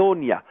 Yavan,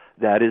 Ionia.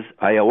 That is,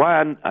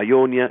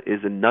 Ionia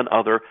is none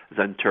other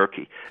than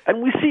Turkey.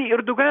 And we see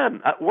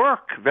Erdogan at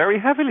work very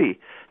heavily.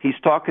 He's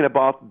talking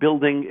about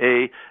building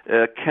a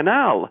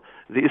canal,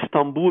 the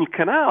Istanbul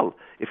Canal.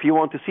 If you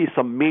want to see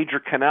some major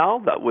canal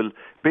that will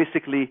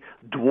basically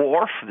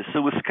dwarf the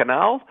Suez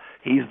Canal,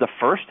 he's the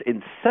first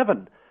in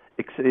 7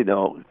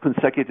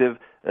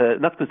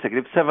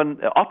 7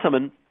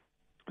 Ottoman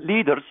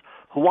leaders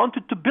who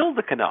wanted to build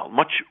the canal,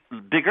 much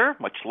bigger,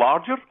 much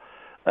larger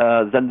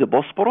than the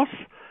Bosporus,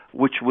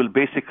 which will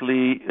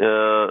basically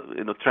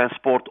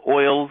transport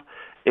oil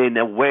in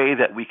a way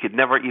that we could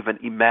never even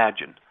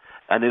imagine.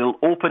 And it'll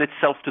open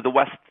itself to the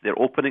West. They're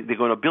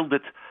going to build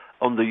it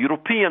on the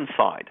European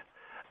side.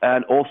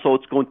 And also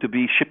it's going to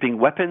be shipping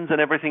weapons and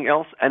everything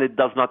else, and it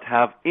does not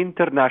have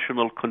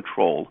international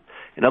control.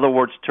 In other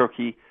words,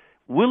 Turkey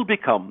will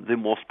become the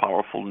most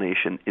powerful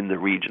nation in the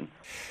region.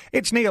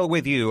 It's Neil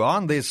with you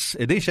on this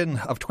edition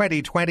of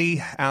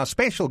 2020. Our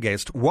special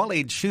guest,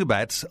 Walid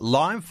Shoebat,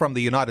 live from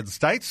the United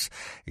States.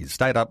 He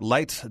stayed up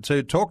late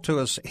to talk to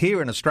us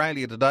here in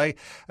Australia today.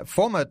 A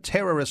former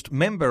terrorist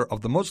member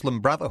of the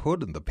Muslim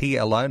Brotherhood and the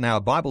PLO, now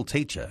a Bible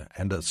teacher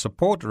and a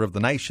supporter of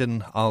the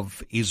nation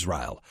of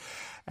Israel.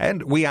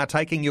 And we are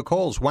taking your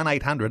calls,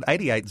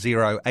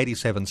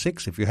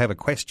 1-800-880-876, if you have a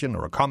question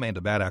or a comment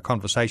about our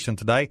conversation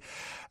today.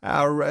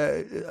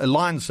 Our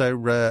lines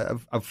are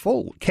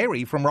full.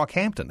 Kerry from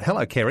Rockhampton.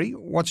 Hello, Kerry.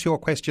 What's your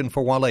question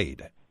for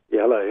Walid?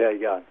 Yeah, hello. How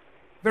you going?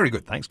 Very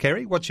good, thanks,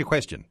 Kerry. What's your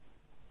question?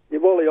 Yeah,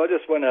 Wally, I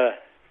just want to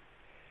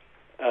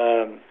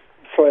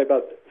throw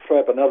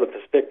up another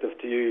perspective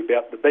to you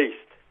about the beast.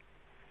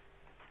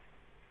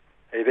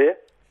 Are you there?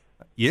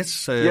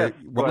 Yes. Yes,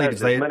 Walid,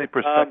 there's many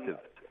perspectives.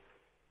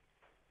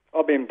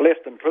 I've been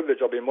blessed and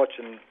privileged. I've been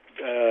watching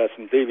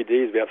some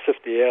DVDs, about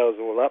 50 hours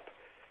all up.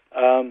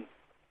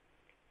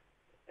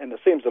 And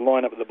it seems to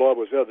line up with the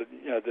Bible as well,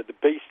 that the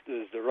beast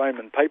is the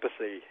Roman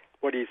papacy.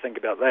 What do you think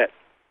about that?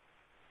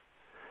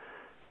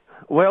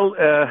 Well,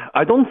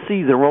 I don't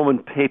see the Roman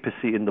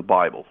papacy in the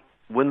Bible.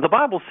 When the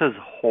Bible says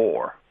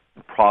whore,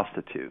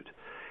 prostitute,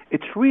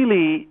 it's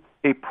really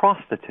a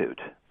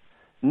prostitute,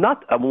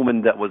 not a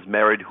woman that was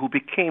married who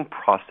became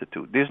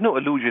prostitute. There's no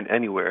allusion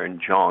anywhere in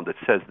John that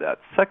says that.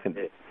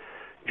 Secondly,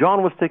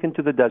 John was taken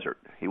to the desert.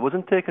 He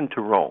wasn't taken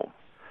to Rome.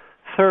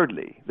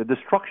 Thirdly, the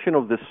destruction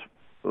of this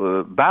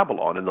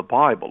Babylon in the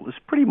Bible is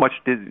pretty much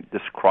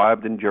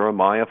described in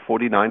Jeremiah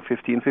 49,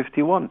 50, and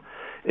 51,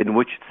 in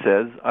which it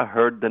says, I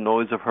heard the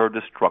noise of her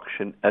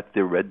destruction at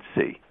the Red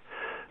Sea.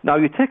 Now,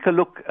 you take a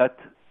look at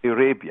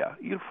Arabia,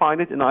 you'll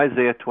find it in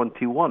Isaiah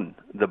 21,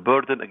 the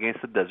burden against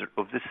the desert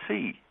of the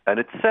sea. And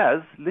it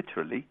says,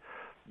 literally,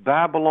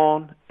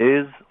 Babylon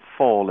is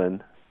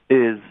fallen,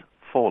 is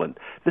fallen.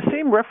 The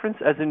same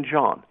reference as in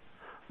John.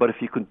 But if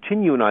you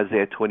continue in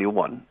Isaiah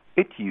 21,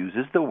 it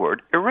uses the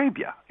word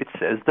Arabia. It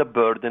says the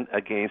burden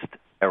against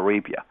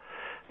Arabia.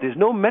 There's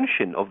no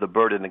mention of the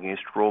burden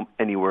against Rome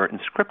anywhere in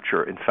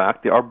Scripture. In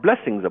fact, there are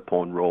blessings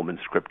upon Rome in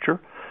Scripture.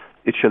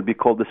 It shall be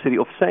called the city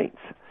of saints.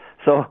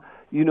 So,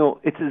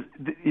 it is,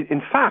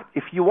 in fact,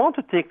 if you want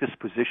to take this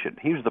position,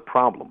 here's the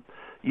problem.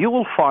 You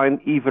will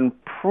find even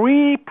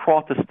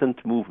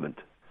pre-Protestant movement,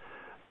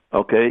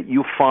 okay,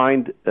 you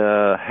find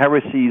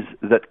heresies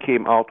that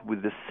came out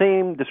with the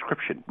same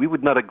description. We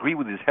would not agree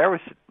with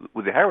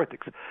with the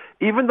heretics.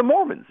 Even the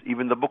Mormons,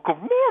 even the Book of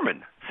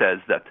Mormon says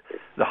that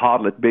the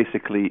harlot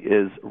basically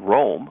is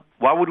Rome.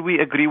 Why would we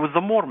agree with the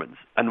Mormons?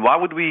 And why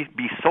would we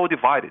be so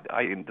divided?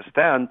 I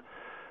understand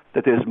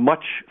that there's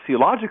much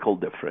theological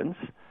difference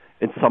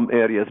in some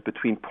areas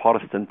between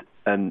Protestant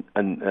and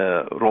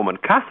Roman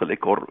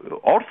Catholic, or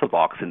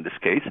Orthodox in this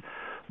case,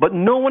 but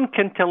no one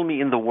can tell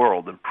me in the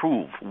world and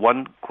prove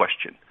one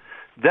question,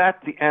 that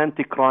the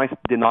Antichrist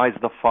denies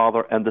the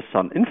Father and the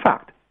Son. In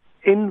fact,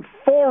 in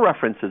 4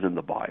 references in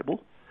the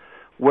Bible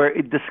where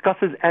it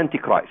discusses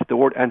Antichrist, the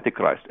word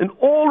Antichrist, in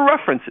all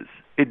references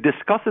it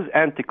discusses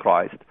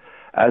Antichrist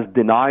as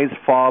denies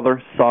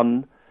Father,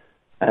 Son,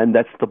 and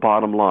that's the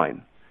bottom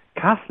line.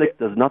 Catholic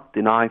does not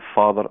deny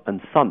Father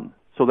and Son,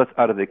 so that's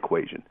out of the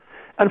equation.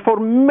 And for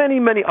many,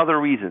 many other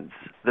reasons,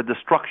 the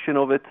destruction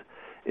of it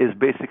is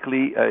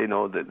basically,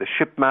 the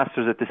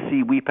shipmasters at the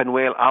sea weep and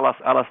wail, alas,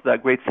 alas,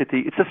 that great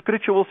city. It's a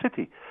spiritual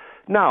city.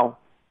 Now,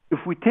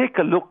 if we take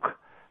a look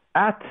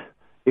at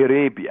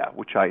Arabia,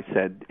 which I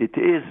said, it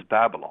is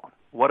Babylon,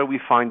 what do we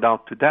find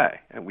out today?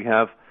 And we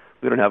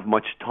don't have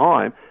much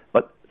time,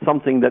 but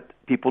something that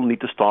people need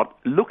to start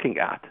looking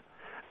at.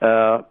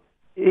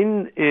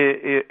 In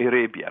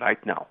Arabia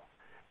right now,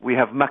 we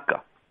have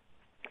Mecca.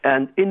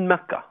 And in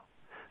Mecca,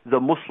 the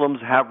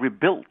Muslims have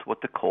rebuilt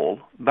what they call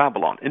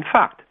Babylon. In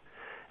fact,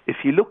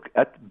 if you look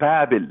at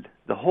Babel,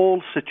 the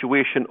whole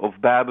situation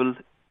of Babel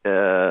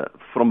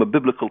from a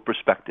biblical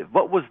perspective,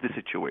 what was the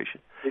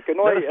situation?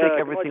 Let us take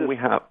everything we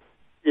have.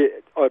 Yeah,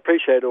 I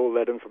appreciate all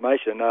that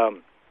information.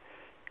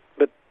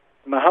 But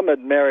Muhammad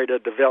married a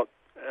devout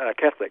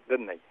Catholic,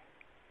 didn't he?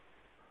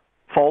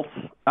 False,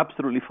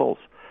 absolutely false.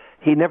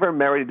 He never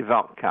married a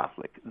devout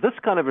Catholic. This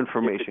kind of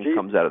information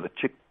comes out of the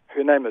Chick.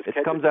 Her name is. It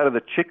comes out of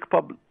the Chick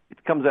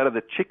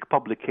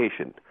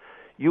publication.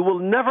 You will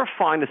never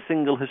find a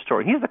single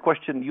historian. Here's the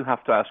question you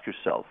have to ask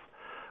yourself.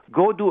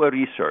 Go do a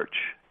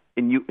research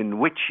in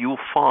which you'll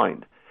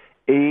find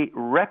a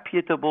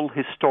reputable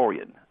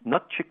historian,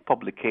 not Chick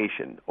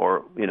publication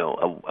or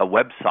a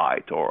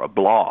website or a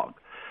blog,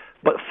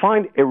 but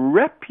find a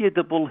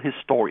reputable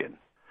historian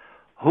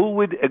who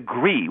would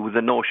agree with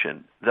the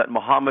notion that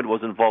Muhammad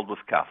was involved with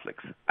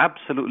Catholics.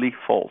 Absolutely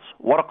false.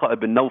 Warqa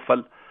ibn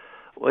Nawfal,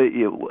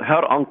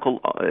 her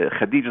uncle,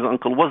 Khadija's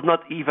uncle, was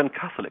not even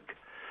Catholic.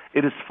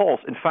 It is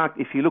false. In fact,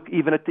 if you look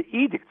even at the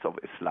edicts of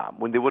Islam,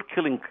 when they were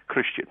killing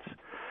Christians,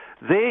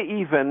 they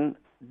even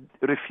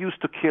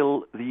refused to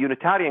kill the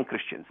Unitarian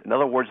Christians. In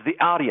other words, the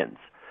Aryans.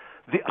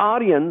 The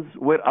Aryans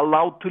were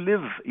allowed to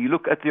live. You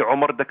look at the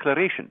Umar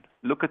Declaration.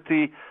 Look at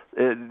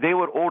they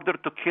were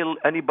ordered to kill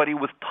anybody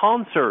with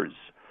tonsors.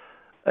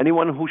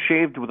 Anyone who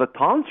shaved with a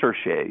tonsure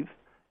shave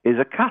is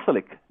a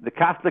Catholic. The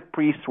Catholic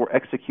priests were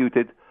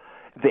executed.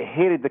 They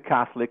hated the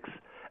Catholics,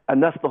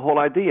 and that's the whole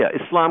idea.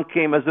 Islam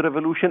came as a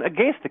revolution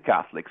against the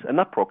Catholics and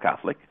not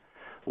pro-Catholic.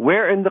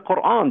 Where in the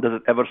Quran does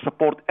it ever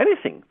support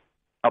anything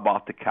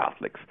about the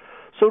Catholics?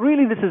 So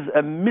really this is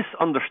a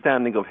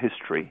misunderstanding of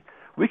history.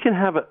 We can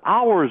have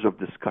hours of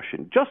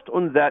discussion just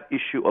on that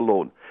issue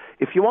alone.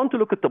 If you want to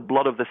look at the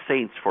blood of the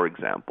saints, for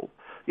example,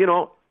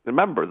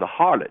 remember the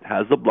harlot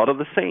has the blood of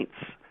the saints.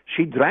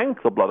 She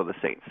drank the blood of the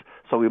saints.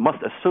 So we must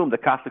assume the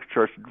Catholic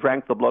Church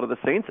drank the blood of the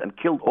saints and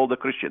killed all the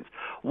Christians.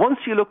 Once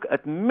you look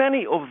at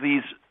many of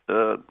these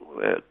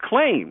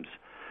claims,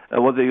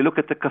 whether you look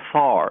at the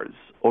Cathars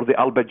or the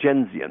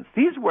Albigensians,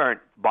 these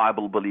weren't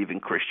Bible-believing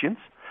Christians.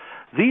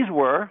 These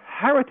were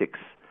heretics.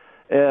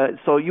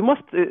 So you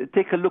must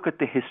take a look at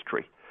the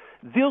history.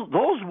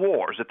 Those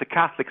wars that the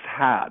Catholics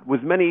had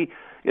with many,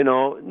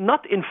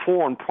 not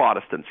informed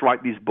Protestants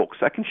write these books.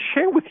 I can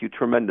share with you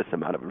tremendous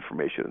amount of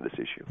information on this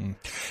issue.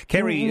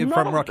 Kerry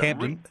from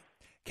Rockhampton.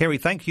 Kerry,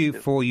 thank you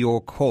for your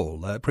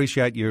call. I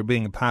appreciate you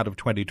being a part of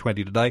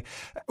 2020 today.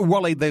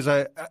 Wally, there's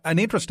an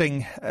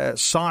interesting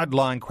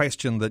sideline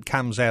question that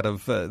comes out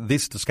of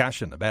this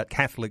discussion about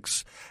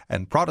Catholics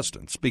and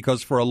Protestants,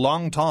 because for a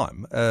long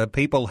time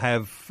people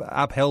have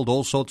upheld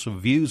all sorts of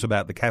views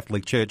about the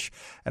Catholic Church,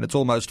 and it's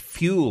almost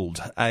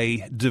fueled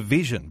a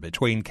division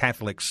between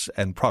Catholics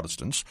and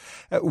Protestants.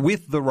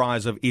 With the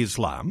rise of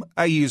Islam,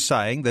 are you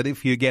saying that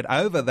if you get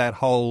over that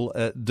whole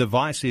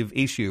divisive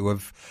issue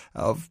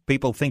of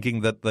people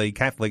thinking that the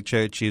Catholic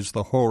Church is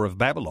the whore of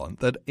Babylon,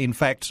 that in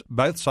fact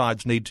both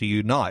sides need to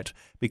unite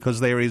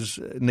because there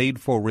is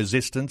need for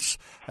resistance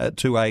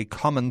to a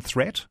common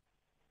threat?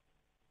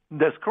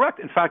 That's correct.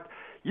 In fact,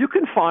 you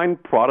can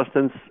find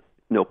Protestants,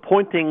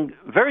 pointing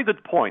very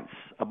good points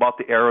about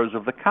the errors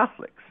of the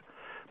Catholics,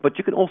 but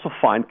you can also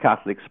find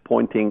Catholics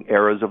pointing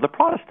errors of the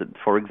Protestants.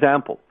 For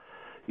example,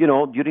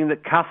 during the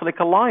Catholic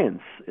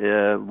Alliance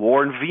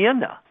war in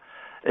Vienna,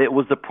 it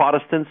was the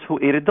Protestants who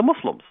aided the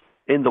Muslims.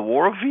 In the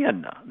War of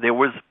Vienna, there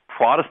was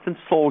Protestant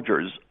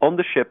soldiers on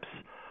the ships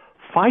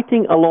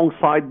fighting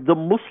alongside the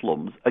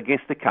Muslims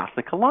against the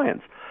Catholic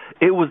Alliance.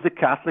 It was the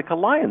Catholic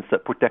Alliance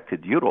that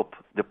protected Europe.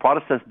 The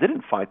Protestants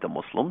didn't fight the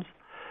Muslims.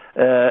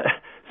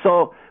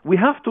 So we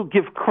have to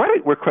give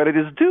credit where credit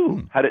is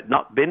due. Had it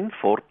not been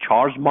for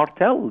Charles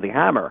Martel, the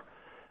hammer,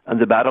 and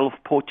the Battle of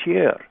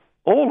Poitiers,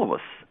 all of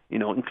us,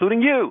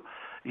 including you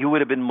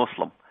would have been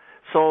Muslim.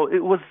 So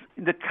it was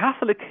the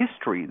Catholic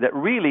history that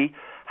really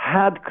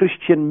had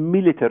Christian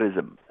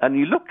militarism. And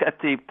you look at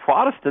the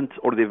Protestants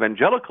or the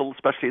evangelical,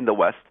 especially in the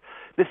West,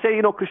 they say,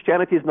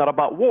 Christianity is not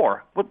about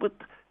war. But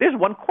there's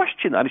one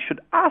question I should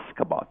ask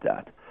about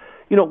that.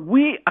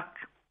 We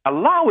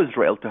allow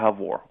Israel to have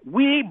war.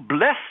 We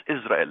bless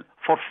Israel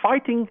for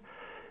fighting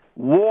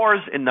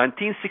wars in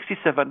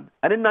 1967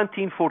 and in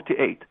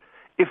 1948.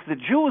 If the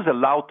Jew is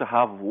allowed to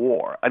have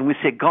war and we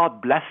say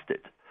God blessed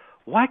it,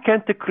 why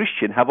can't the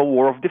Christian have a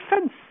war of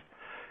defense?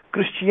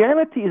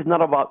 Christianity is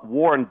not about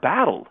war and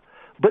battle,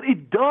 but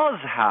it does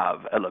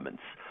have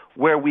elements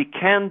where we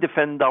can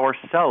defend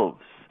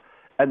ourselves.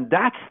 And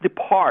that's the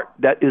part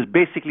that has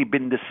basically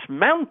been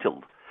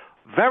dismantled.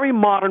 Very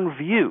modern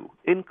view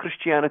in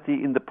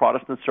Christianity, in the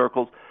Protestant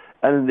circles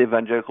and in the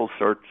evangelical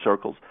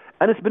circles.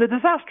 And it's been a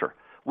disaster.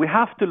 We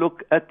have to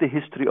look at the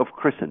history of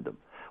Christendom.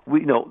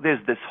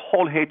 There's this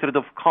whole hatred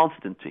of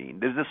Constantine.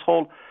 There's this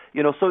whole,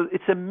 so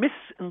it's a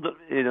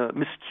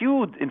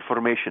miscued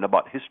information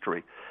about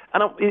history.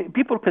 And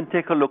people can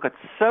take a look at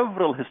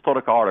several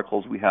historic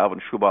articles we have on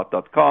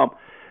Shubat.com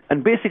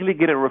and basically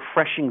get a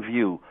refreshing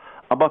view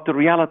about the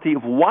reality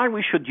of why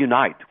we should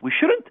unite. We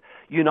shouldn't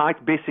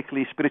unite,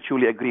 basically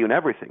spiritually agree on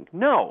everything.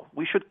 No,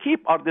 we should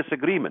keep our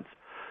disagreements.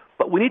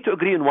 But we need to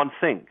agree on one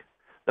thing,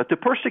 that the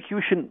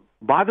persecution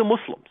by the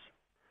Muslims,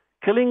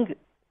 killing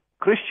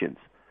Christians,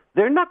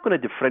 they're not going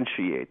to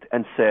differentiate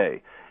and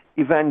say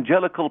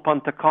evangelical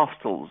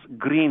Pentecostals,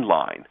 green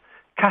line,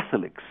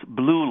 Catholics,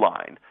 blue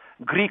line,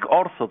 Greek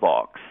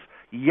Orthodox,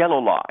 yellow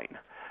line.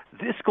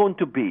 This is going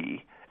to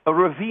be a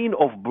ravine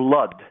of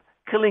blood,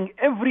 killing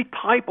every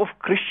type of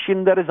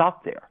Christian that is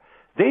out there.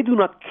 They do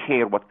not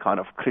care what kind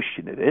of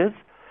Christian it is.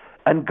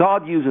 And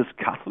God uses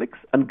Catholics,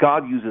 and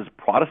God uses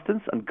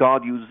Protestants, and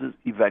God uses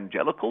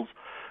evangelicals.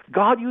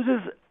 God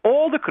uses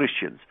all the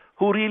Christians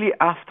who really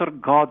after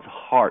God's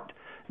heart,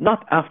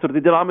 not after the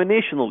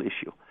denominational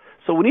issue.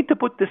 So we need to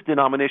put this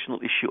denominational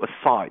issue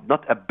aside,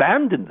 not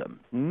abandon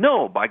them.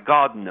 No, by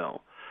God,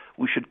 no.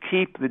 We should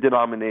keep the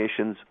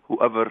denominations,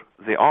 whoever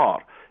they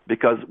are,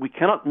 because we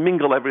cannot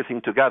mingle everything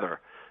together,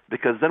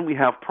 because then we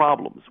have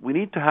problems. We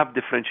need to have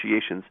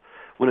differentiations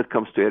when it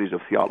comes to areas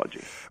of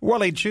theology.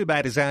 Waleed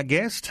Shoebat is our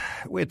guest.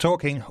 We're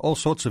talking all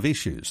sorts of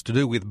issues to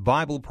do with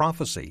Bible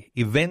prophecy,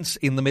 events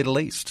in the Middle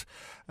East,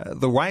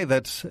 the way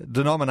that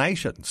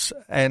denominations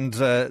and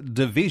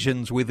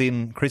divisions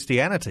within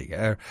Christianity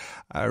are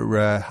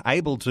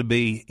able to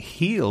be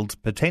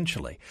healed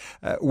potentially.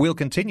 We'll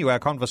continue our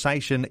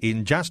conversation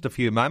in just a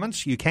few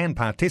moments. You can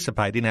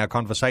participate in our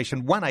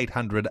conversation,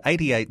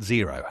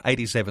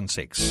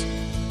 1-800-880-876.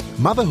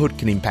 Motherhood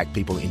can impact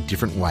people in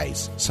different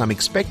ways, some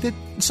expected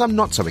and some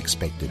not so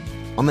expected.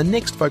 On the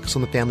next Focus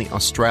on the Family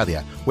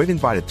Australia, we've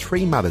invited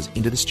 3 mothers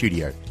into the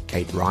studio,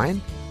 Kate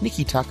Ryan,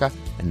 Nikki Tucker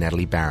and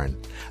Natalie Barron.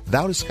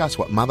 They'll discuss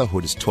what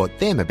motherhood has taught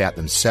them about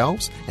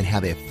themselves and how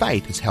their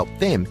faith has helped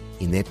them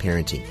in their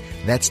parenting.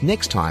 That's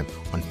next time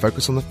on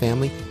Focus on the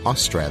Family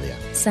Australia.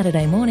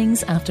 Saturday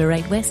mornings after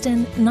 8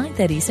 Western,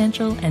 9:30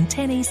 Central and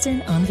 10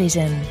 Eastern on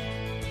Vision.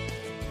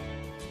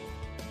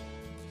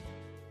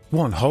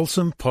 Want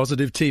wholesome,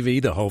 positive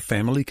TV the whole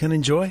family can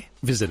enjoy?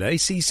 Visit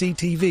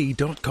accctv.com.au.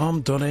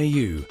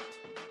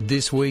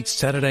 This week's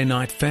Saturday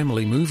Night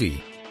Family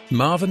Movie.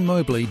 Marvin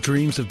Mobley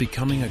dreams of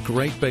becoming a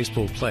great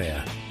baseball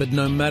player, but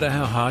no matter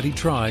how hard he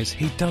tries,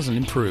 he doesn't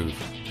improve.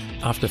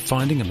 After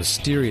finding a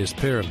mysterious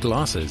pair of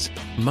glasses,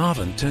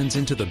 Marvin turns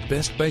into the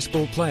best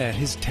baseball player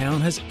his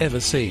town has ever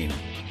seen.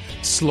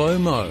 Slow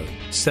Mo,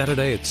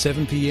 Saturday at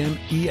 7 p.m.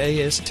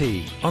 EAST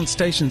on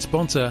station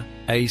sponsor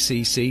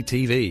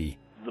ACCTV.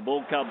 The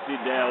ball comes in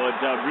now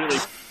and really...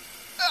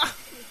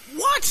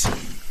 What?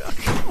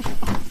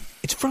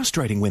 It's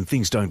frustrating when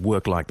things don't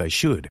work like they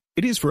should.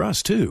 It is for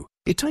us too.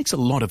 It takes a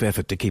lot of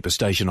effort to keep a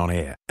station on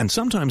air, and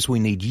sometimes we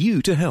need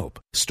you to help.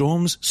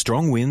 Storms,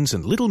 strong winds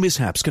and little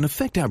mishaps can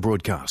affect our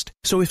broadcast.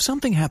 So if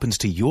something happens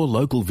to your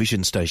local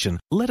Vision station,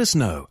 let us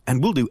know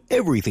and we'll do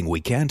everything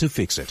we can to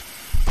fix it.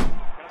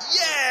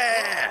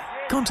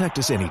 Contact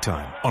us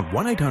anytime on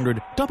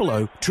 1800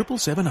 00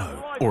 770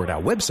 or at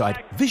our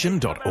website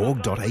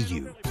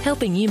vision.org.au.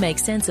 Helping you make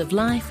sense of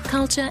life,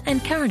 culture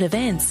and current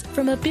events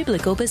from a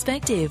biblical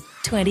perspective.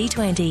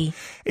 2020.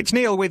 It's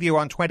Neil with you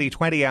on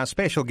 2020. Our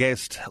special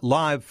guest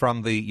live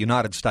from the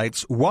United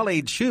States,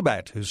 Waleed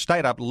Shoebat, who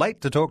stayed up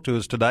late to talk to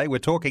us today. We're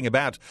talking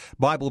about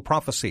Bible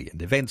prophecy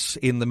and events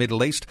in the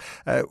Middle East.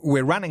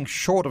 We're running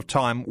short of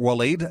time,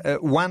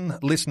 Waleed. One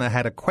listener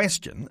had a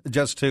question,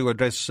 just to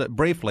address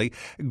briefly.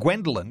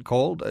 Gwendolyn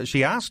called.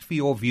 She asked for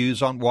your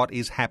views on what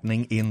is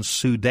happening in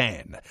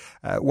Sudan.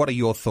 What are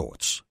your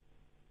thoughts?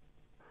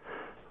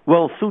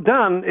 Well,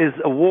 Sudan is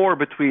a war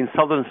between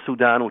southern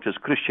Sudan, which is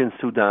Christian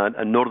Sudan,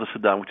 and northern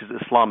Sudan, which is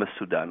Islamist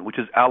Sudan, which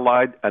is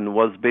allied and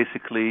was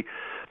basically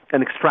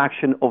an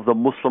extraction of the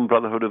Muslim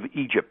Brotherhood of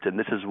Egypt. And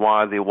this is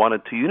why they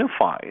wanted to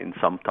unify in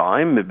some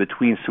time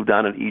between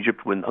Sudan and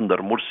Egypt. When under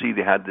Morsi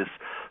they had this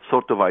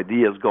sort of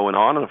ideas going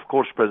on. And of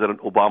course,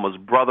 President Obama's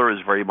brother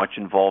is very much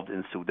involved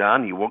in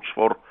Sudan. He works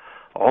for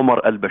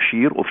Omar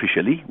al-Bashir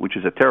officially, which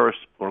is a terrorist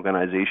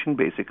organization,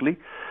 basically.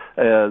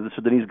 The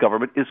Sudanese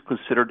government is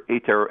considered a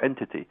terror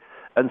entity.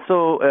 And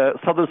so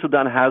southern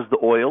Sudan has the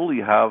oil.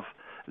 You have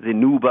the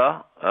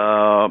Nuba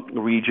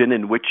region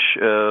in which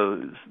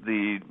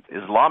the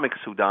Islamic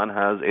Sudan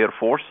has air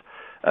force,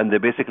 and they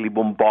basically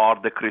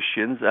bombard the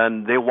Christians,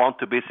 and they want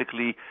to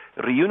basically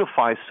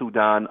reunify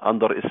Sudan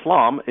under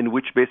Islam, in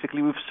which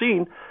basically we've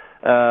seen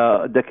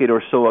a decade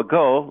or so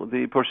ago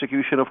the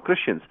persecution of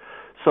Christians.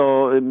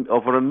 So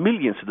over 1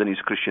 million Sudanese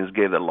Christians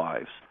gave their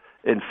lives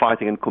in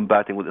fighting and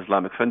combating with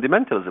Islamic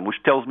fundamentalism,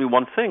 which tells me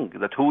one thing,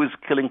 that who is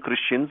killing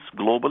Christians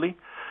globally?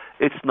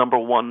 It's number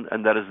one,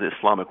 and that is the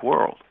Islamic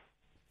world.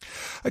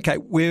 Okay,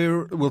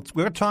 we're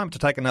at time to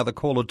take another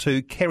call or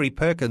two. Kerry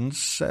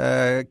Perkins.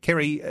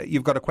 Kerry,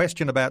 you've got a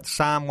question about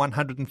Psalm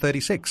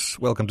 136.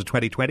 Welcome to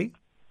 2020.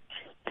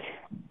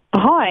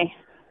 Hi.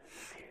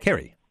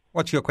 Kerry,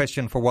 what's your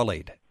question for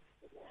Waleed?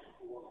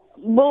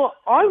 Well,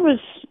 I was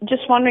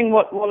just wondering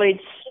what Waleed's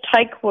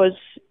take was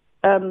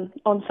on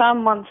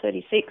Psalm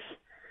 136,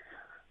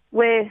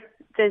 where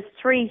there's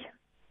three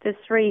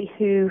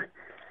who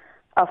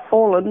are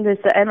fallen.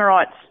 There's the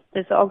Amorites,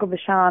 there's the Og of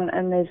Bashan,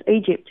 and there's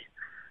Egypt.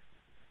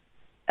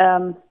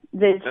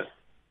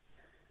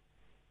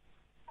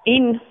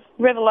 In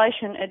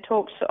Revelation, it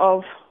talks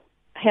of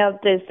how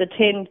there's the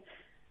 10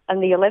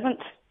 and the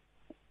 11th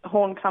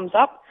horn comes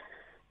up,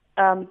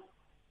 and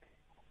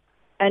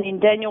in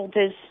Daniel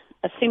there's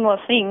a similar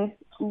thing.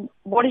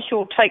 What is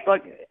your take?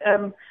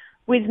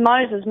 With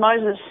Moses,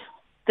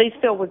 these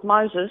fell with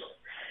Moses,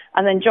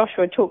 and then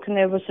Joshua took, and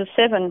there was the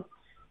 7.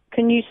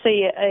 Can you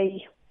see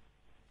they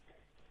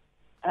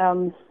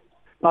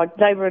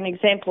were an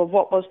example of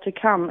what was to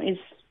come? As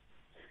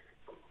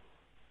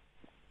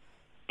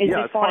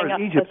far as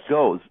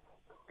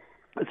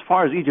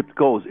Egypt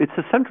goes, it's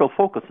a central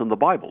focus in the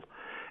Bible.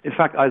 In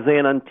fact,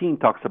 Isaiah 19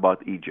 talks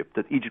about Egypt,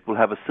 that Egypt will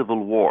have a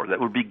civil war that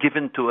will be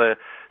given to a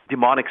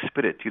demonic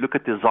spirit. You look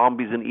at the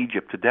zombies in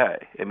Egypt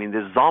today. I mean,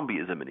 there's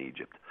zombieism in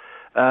Egypt.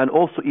 And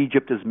also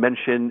Egypt is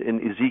mentioned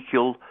in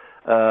Ezekiel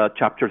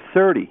chapter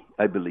 30,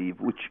 I believe,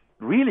 which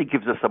really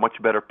gives us a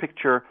much better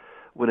picture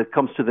when it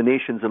comes to the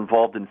nations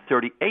involved in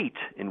 38,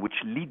 in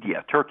which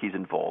Lydia, Turkey, is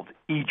involved.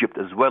 Egypt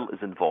as well is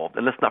involved.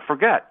 And let's not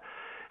forget,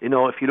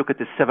 if you look at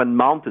the 7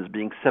 mountains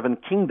being 7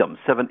 kingdoms,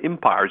 7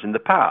 empires in the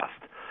past,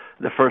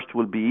 the first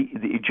will be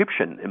the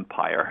Egyptian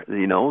empire,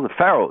 the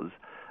pharaohs.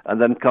 And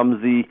then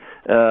comes the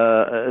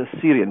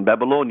Syrian,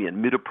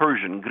 Babylonian,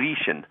 Medo-Persian,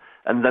 Grecian,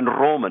 and then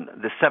Roman.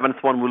 The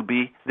 7th one will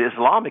be the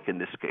Islamic in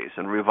this case,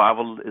 and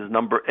revival is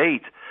number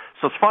 8.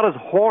 So as far as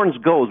horns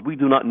goes, we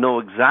do not know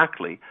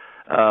exactly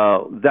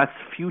that's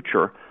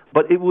future.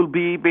 but it will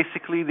be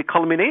basically the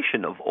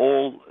culmination of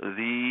all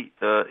the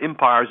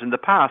empires in the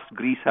past.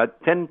 Greece had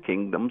 10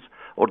 kingdoms,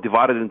 or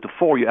divided into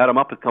 4. You add them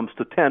up, it comes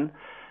to 10.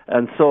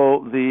 And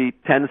so the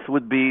 10th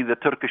would be the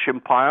Turkish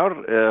Empire,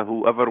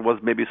 whoever was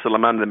maybe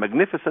Suleiman the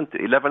Magnificent. The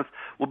 11th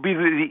would be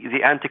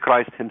the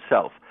Antichrist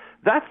himself.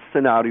 That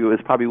scenario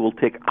probably will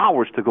take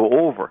hours to go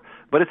over,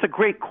 but it's a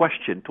great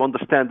question to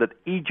understand that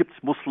Egypt's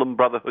Muslim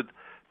Brotherhood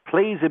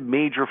plays a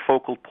major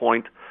focal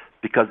point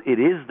because it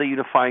is the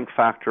unifying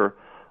factor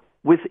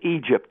with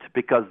Egypt,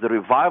 because the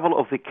revival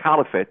of the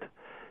caliphate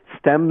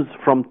stems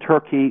from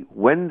Turkey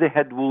when the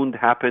head wound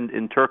happened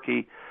in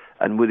Turkey,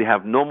 and when they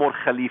have no more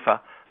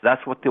Khalifa.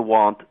 That's what they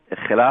want, a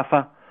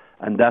Khilafah,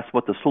 and that's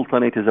what the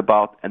Sultanate is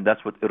about, and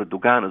that's what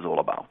Erdogan is all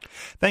about.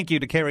 Thank you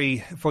to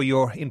Kerry for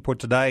your input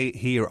today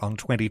here on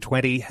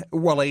 2020.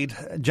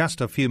 Waleed,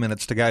 just a few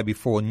minutes to go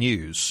before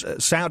news.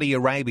 Saudi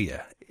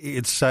Arabia,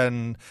 it's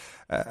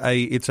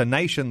a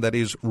nation that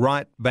is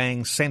right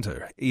bang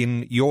centre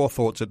in your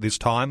thoughts at this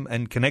time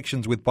and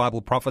connections with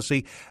Bible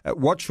prophecy.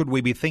 What should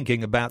we be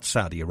thinking about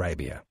Saudi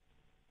Arabia?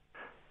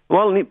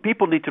 Well,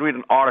 people need to read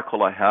an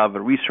article I have, a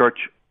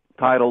research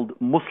titled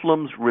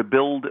Muslims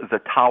Rebuild the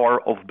Tower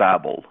of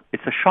Babel.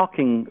 It's a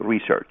shocking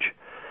research.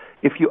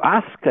 If you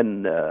ask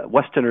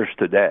Westerners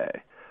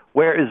today,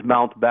 where is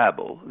Mount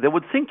Babel, they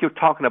would think you're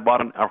talking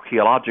about an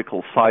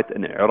archaeological site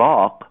in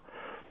Iraq.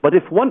 But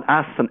if one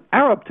asks an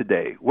Arab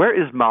today, where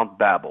is Mount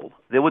Babel,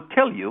 they would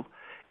tell you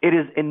it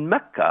is in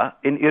Mecca,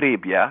 in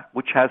Arabia,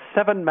 which has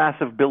 7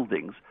 massive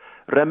buildings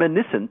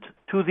reminiscent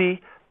to the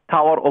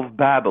Tower of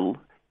Babel,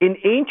 in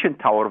ancient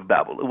Tower of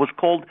Babel. It was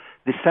called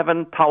the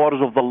 7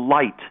 Towers of the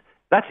Light.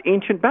 That's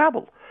ancient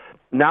Babel.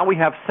 Now we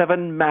have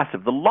 7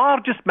 massive, the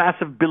largest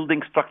massive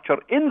building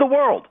structure in the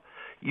world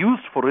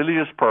used for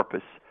religious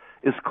purpose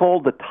is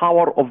called the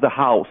Tower of the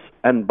House.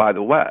 And by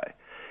the way,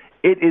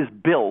 it is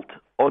built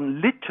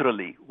on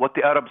literally what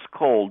the Arabs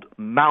called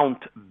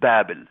Mount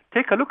Babel.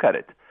 Take a look at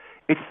it.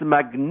 It's a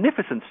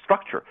magnificent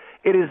structure.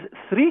 It is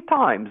 3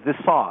 times the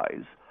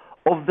size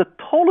of the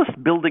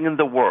tallest building in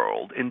the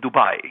world in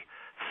Dubai.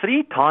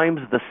 3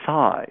 times the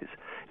size.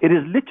 It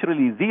is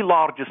literally the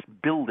largest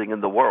building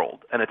in the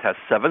world, and it has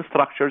 7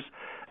 structures,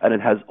 and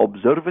it has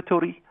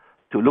observatory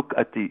to look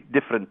at the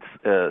different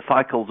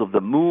cycles of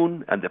the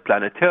moon and the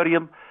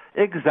planetarium,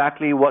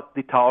 exactly what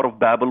the Tower of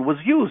Babel was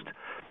used.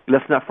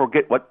 Let's not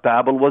forget what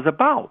Babel was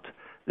about.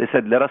 They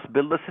said, let us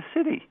build us a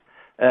city,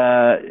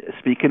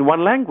 speak in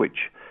one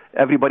language.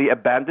 Everybody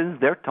abandons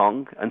their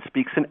tongue and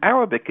speaks in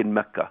Arabic in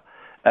Mecca,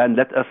 and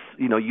let us,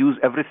 use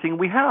everything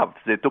we have.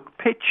 They took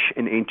pitch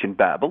in ancient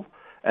Babel,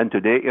 and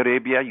today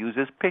Arabia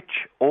uses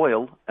pitch,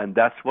 oil, and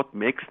that's what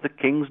makes the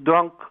kings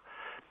drunk.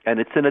 And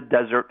it's in a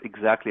desert,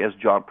 exactly as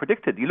John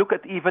predicted. You look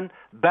at even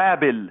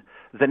Babel.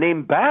 The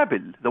name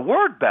Babel, the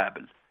word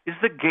Babel, is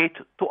the gate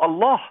to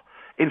Allah.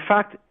 In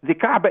fact, the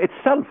Kaaba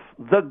itself,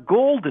 the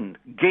golden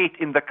gate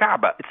in the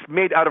Kaaba, it's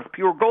made out of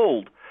pure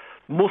gold.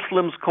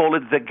 Muslims call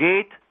it the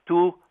gate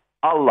to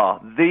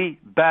Allah, the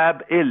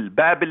Bab-il,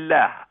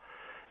 Babillah.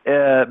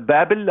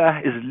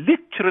 Babillah is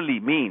literally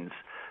means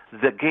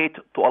the gate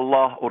to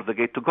Allah, or the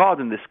gate to God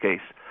in this case.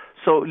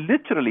 So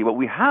literally what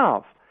we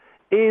have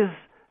is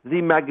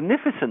the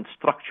magnificent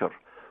structure,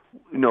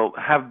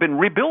 have been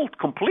rebuilt,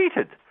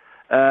 completed.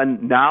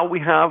 And now we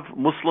have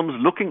Muslims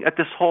looking at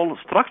this whole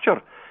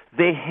structure.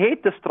 They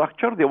hate the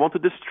structure. They want to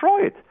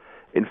destroy it.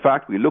 In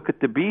fact, we look at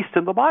the beast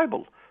in the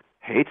Bible,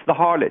 hates the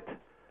harlot,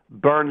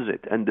 burns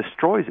it, and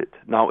destroys it.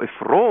 Now, if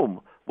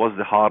Rome was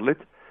the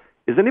harlot,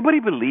 does anybody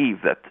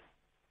believe that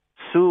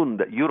soon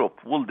that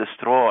Europe will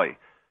destroy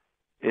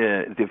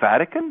the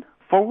Vatican?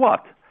 For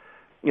what?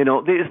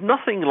 There is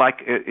nothing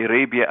like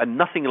Arabia and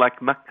nothing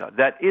like Mecca.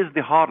 That is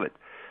the harlot.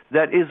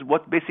 That is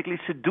what basically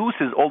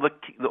seduces all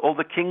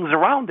the kings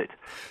around it.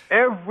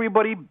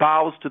 Everybody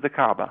bows to the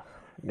Kaaba.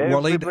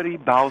 Everybody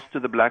bows to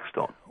the Black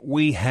Stone.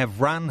 We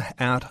have run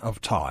out of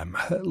time.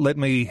 Let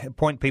me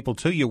point people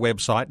to your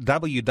website,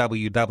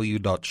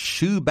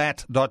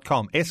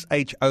 www.shoebat.com,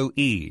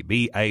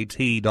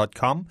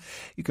 shoebat.com.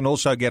 You can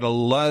also get a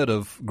load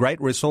of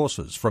great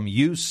resources from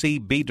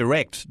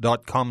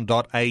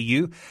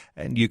ucbdirect.com.au,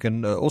 and you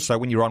can also,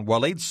 when you're on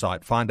Waleed's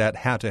site, find out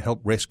how to help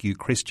rescue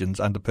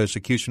Christians under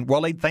persecution.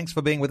 Waleed, thanks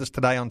for being with us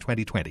today on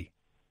 2020.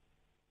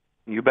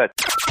 You bet.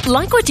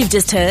 Like what you've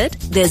just heard?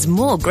 There's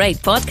more great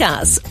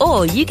podcasts,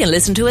 or you can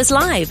listen to us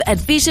live at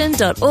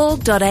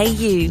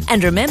vision.org.au.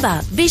 And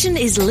remember, Vision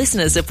is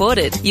listener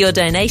supported. Your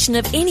donation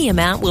of any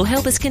amount will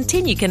help us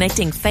continue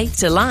connecting faith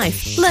to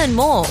life. Learn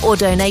more or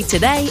donate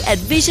today at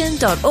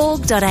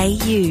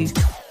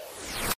vision.org.au.